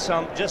a middle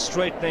stump, just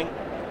straightening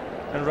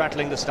and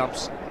rattling the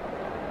stumps.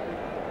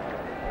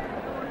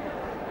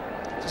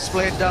 Just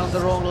played down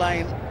the wrong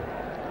line.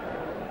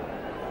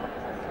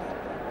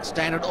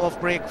 Standard off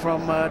break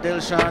from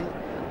Dilshan.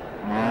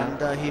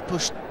 And he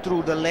pushed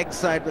through the leg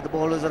side with the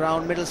bowlers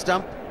around middle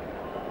stump.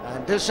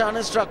 And Dilshan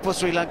is struck for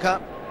Sri Lanka.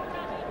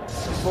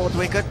 4th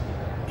wicket.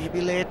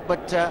 Maybe late,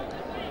 but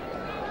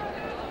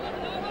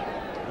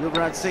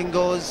Yuvraj Singh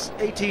goes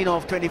 18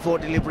 of 24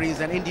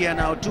 deliveries, and India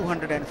now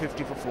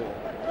 250 for 4.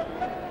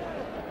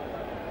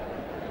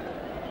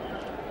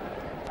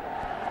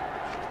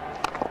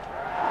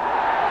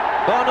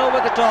 Gone over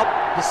the top.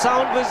 The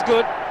sound was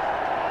good,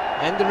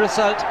 and the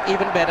result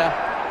even better.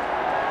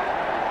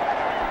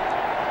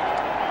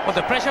 Well,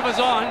 the pressure was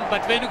on,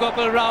 but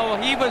Venugopal Rao,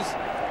 he was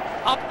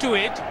up to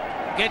it,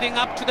 getting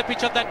up to the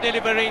pitch of that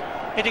delivery,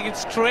 hitting it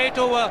straight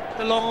over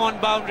the long on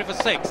boundary for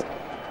 6.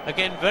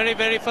 Again, very,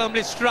 very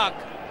firmly struck.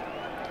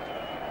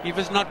 He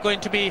was not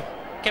going to be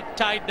kept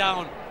tied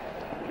down.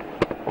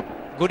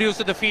 Good use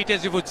of the feet,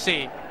 as you would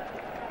say.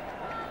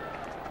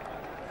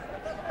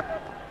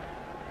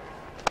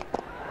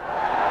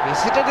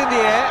 He's hit it in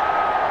the air.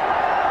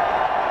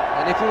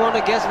 And if you want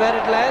to guess where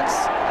it lands,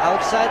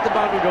 outside the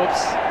boundary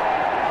ropes.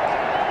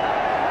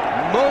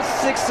 Most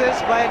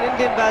 6s by an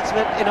Indian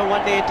batsman in a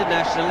one-day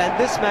international, and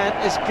this man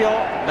is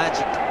pure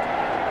magic.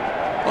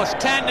 Oh,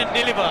 stand and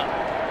deliver.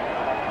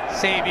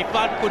 Save, if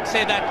one could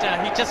say that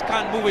he just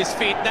can't move his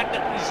feet, that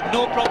is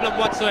no problem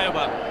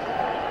whatsoever.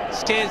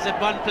 Stays at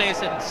one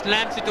place and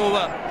slams it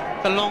over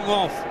the long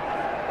off.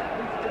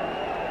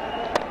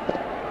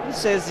 He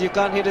says you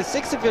can't hit a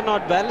 6 if you're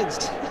not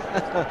balanced.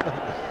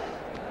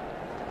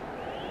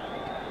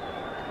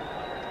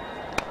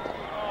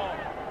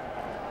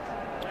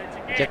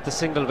 Check the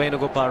single,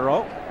 Venugopal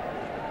Rao.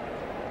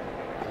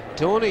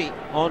 Dhoni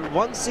on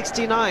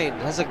 169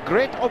 has a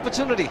great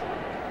opportunity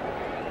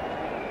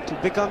to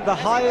become the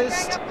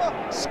highest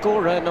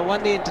scorer in a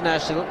one-day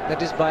international,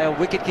 that is by a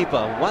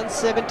wicketkeeper.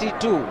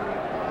 172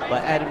 by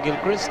Adam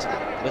Gilchrist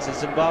versus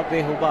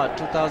Zimbabwe Hobart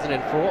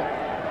 2004.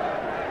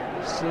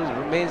 Still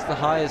remains the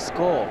highest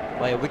score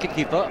by a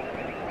wicketkeeper.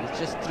 It's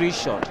just 3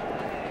 short.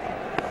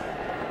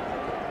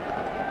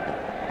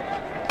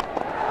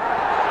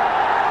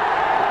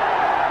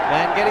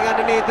 Man getting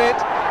underneath it,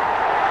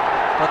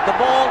 but the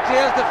ball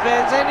clears the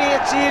fence and he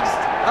achieves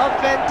a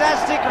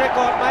fantastic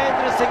record.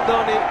 Mahendra Singh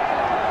Dhoni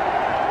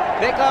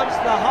becomes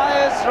the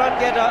highest run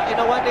getter in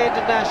a one-day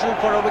international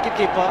for a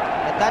wicketkeeper,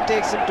 and that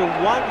takes him to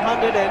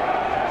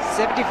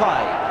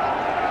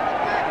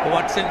 175.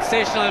 What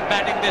sensational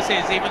batting this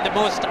is. Even the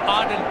most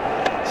ardent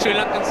Sri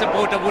Lankan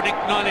supporter would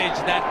acknowledge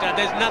that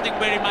there's nothing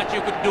very much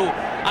you could do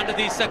under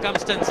these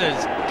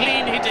circumstances.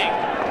 Clean hitting,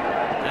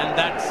 and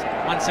that's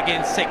once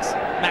again 6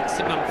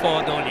 maximum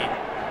for Dhoni.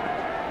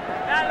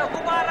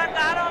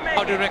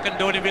 How do you reckon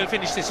Dhoni will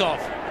finish this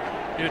off?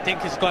 Do you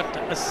think he's got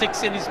a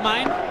 6 in his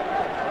mind?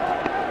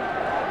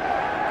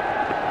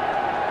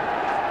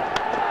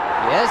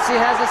 Yes, he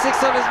has a 6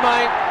 on his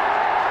mind,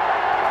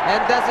 and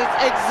that is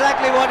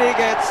exactly what he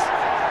gets.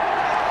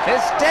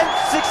 His 10th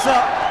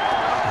sixer.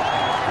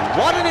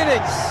 What an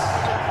innings!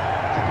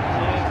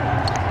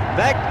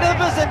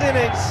 Magnificent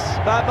innings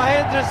by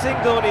Mahendra Singh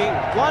Dhoni.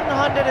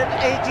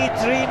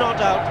 183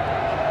 not out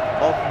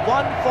of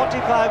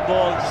 145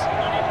 balls,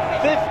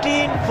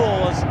 15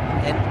 fours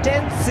and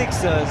 10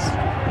 sixers.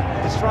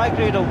 The strike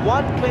rate of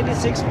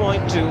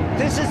 126.2.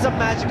 This is a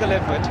magical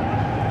effort.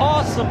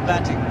 Awesome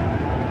batting.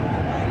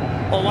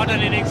 Oh, what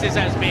an innings this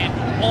has been.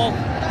 Oh,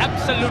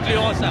 absolutely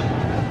awesome.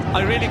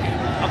 I really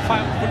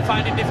would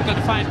find it difficult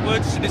to find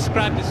words to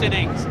describe this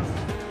innings.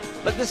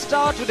 But the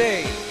star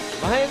today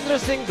Mahendra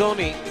Singh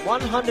Dhoni,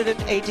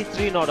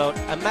 183 not out,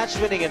 a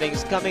match-winning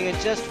innings coming in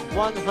just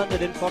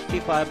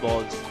 145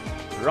 balls.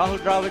 Rahul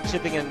Dravid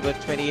chipping in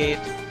with 28,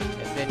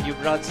 and then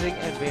Yuvraj Singh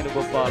and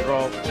Venugopal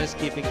Rao just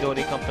keeping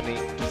Dhoni company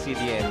to see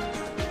the end.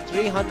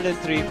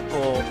 303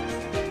 for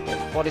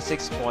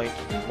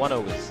 46.1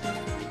 overs.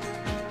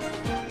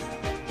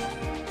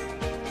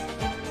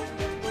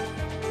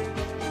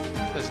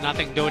 There's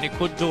nothing Dhoni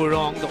could do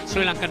wrong. The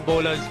Sri Lankan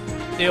bowlers,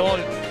 they all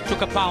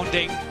took a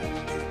pounding.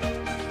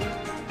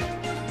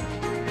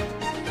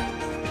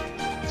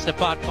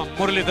 Apart from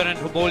Muralidharan,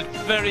 who bowled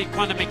very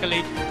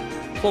economically,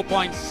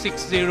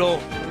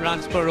 4.60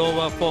 runs per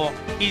over for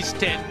his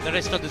 10. The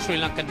rest of the Sri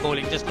Lankan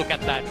bowling, just look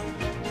at that.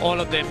 All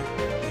of them,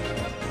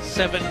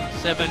 7,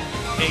 7,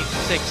 8,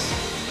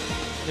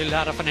 6. They'll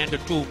have an end or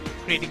two,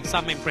 creating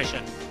some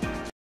impression.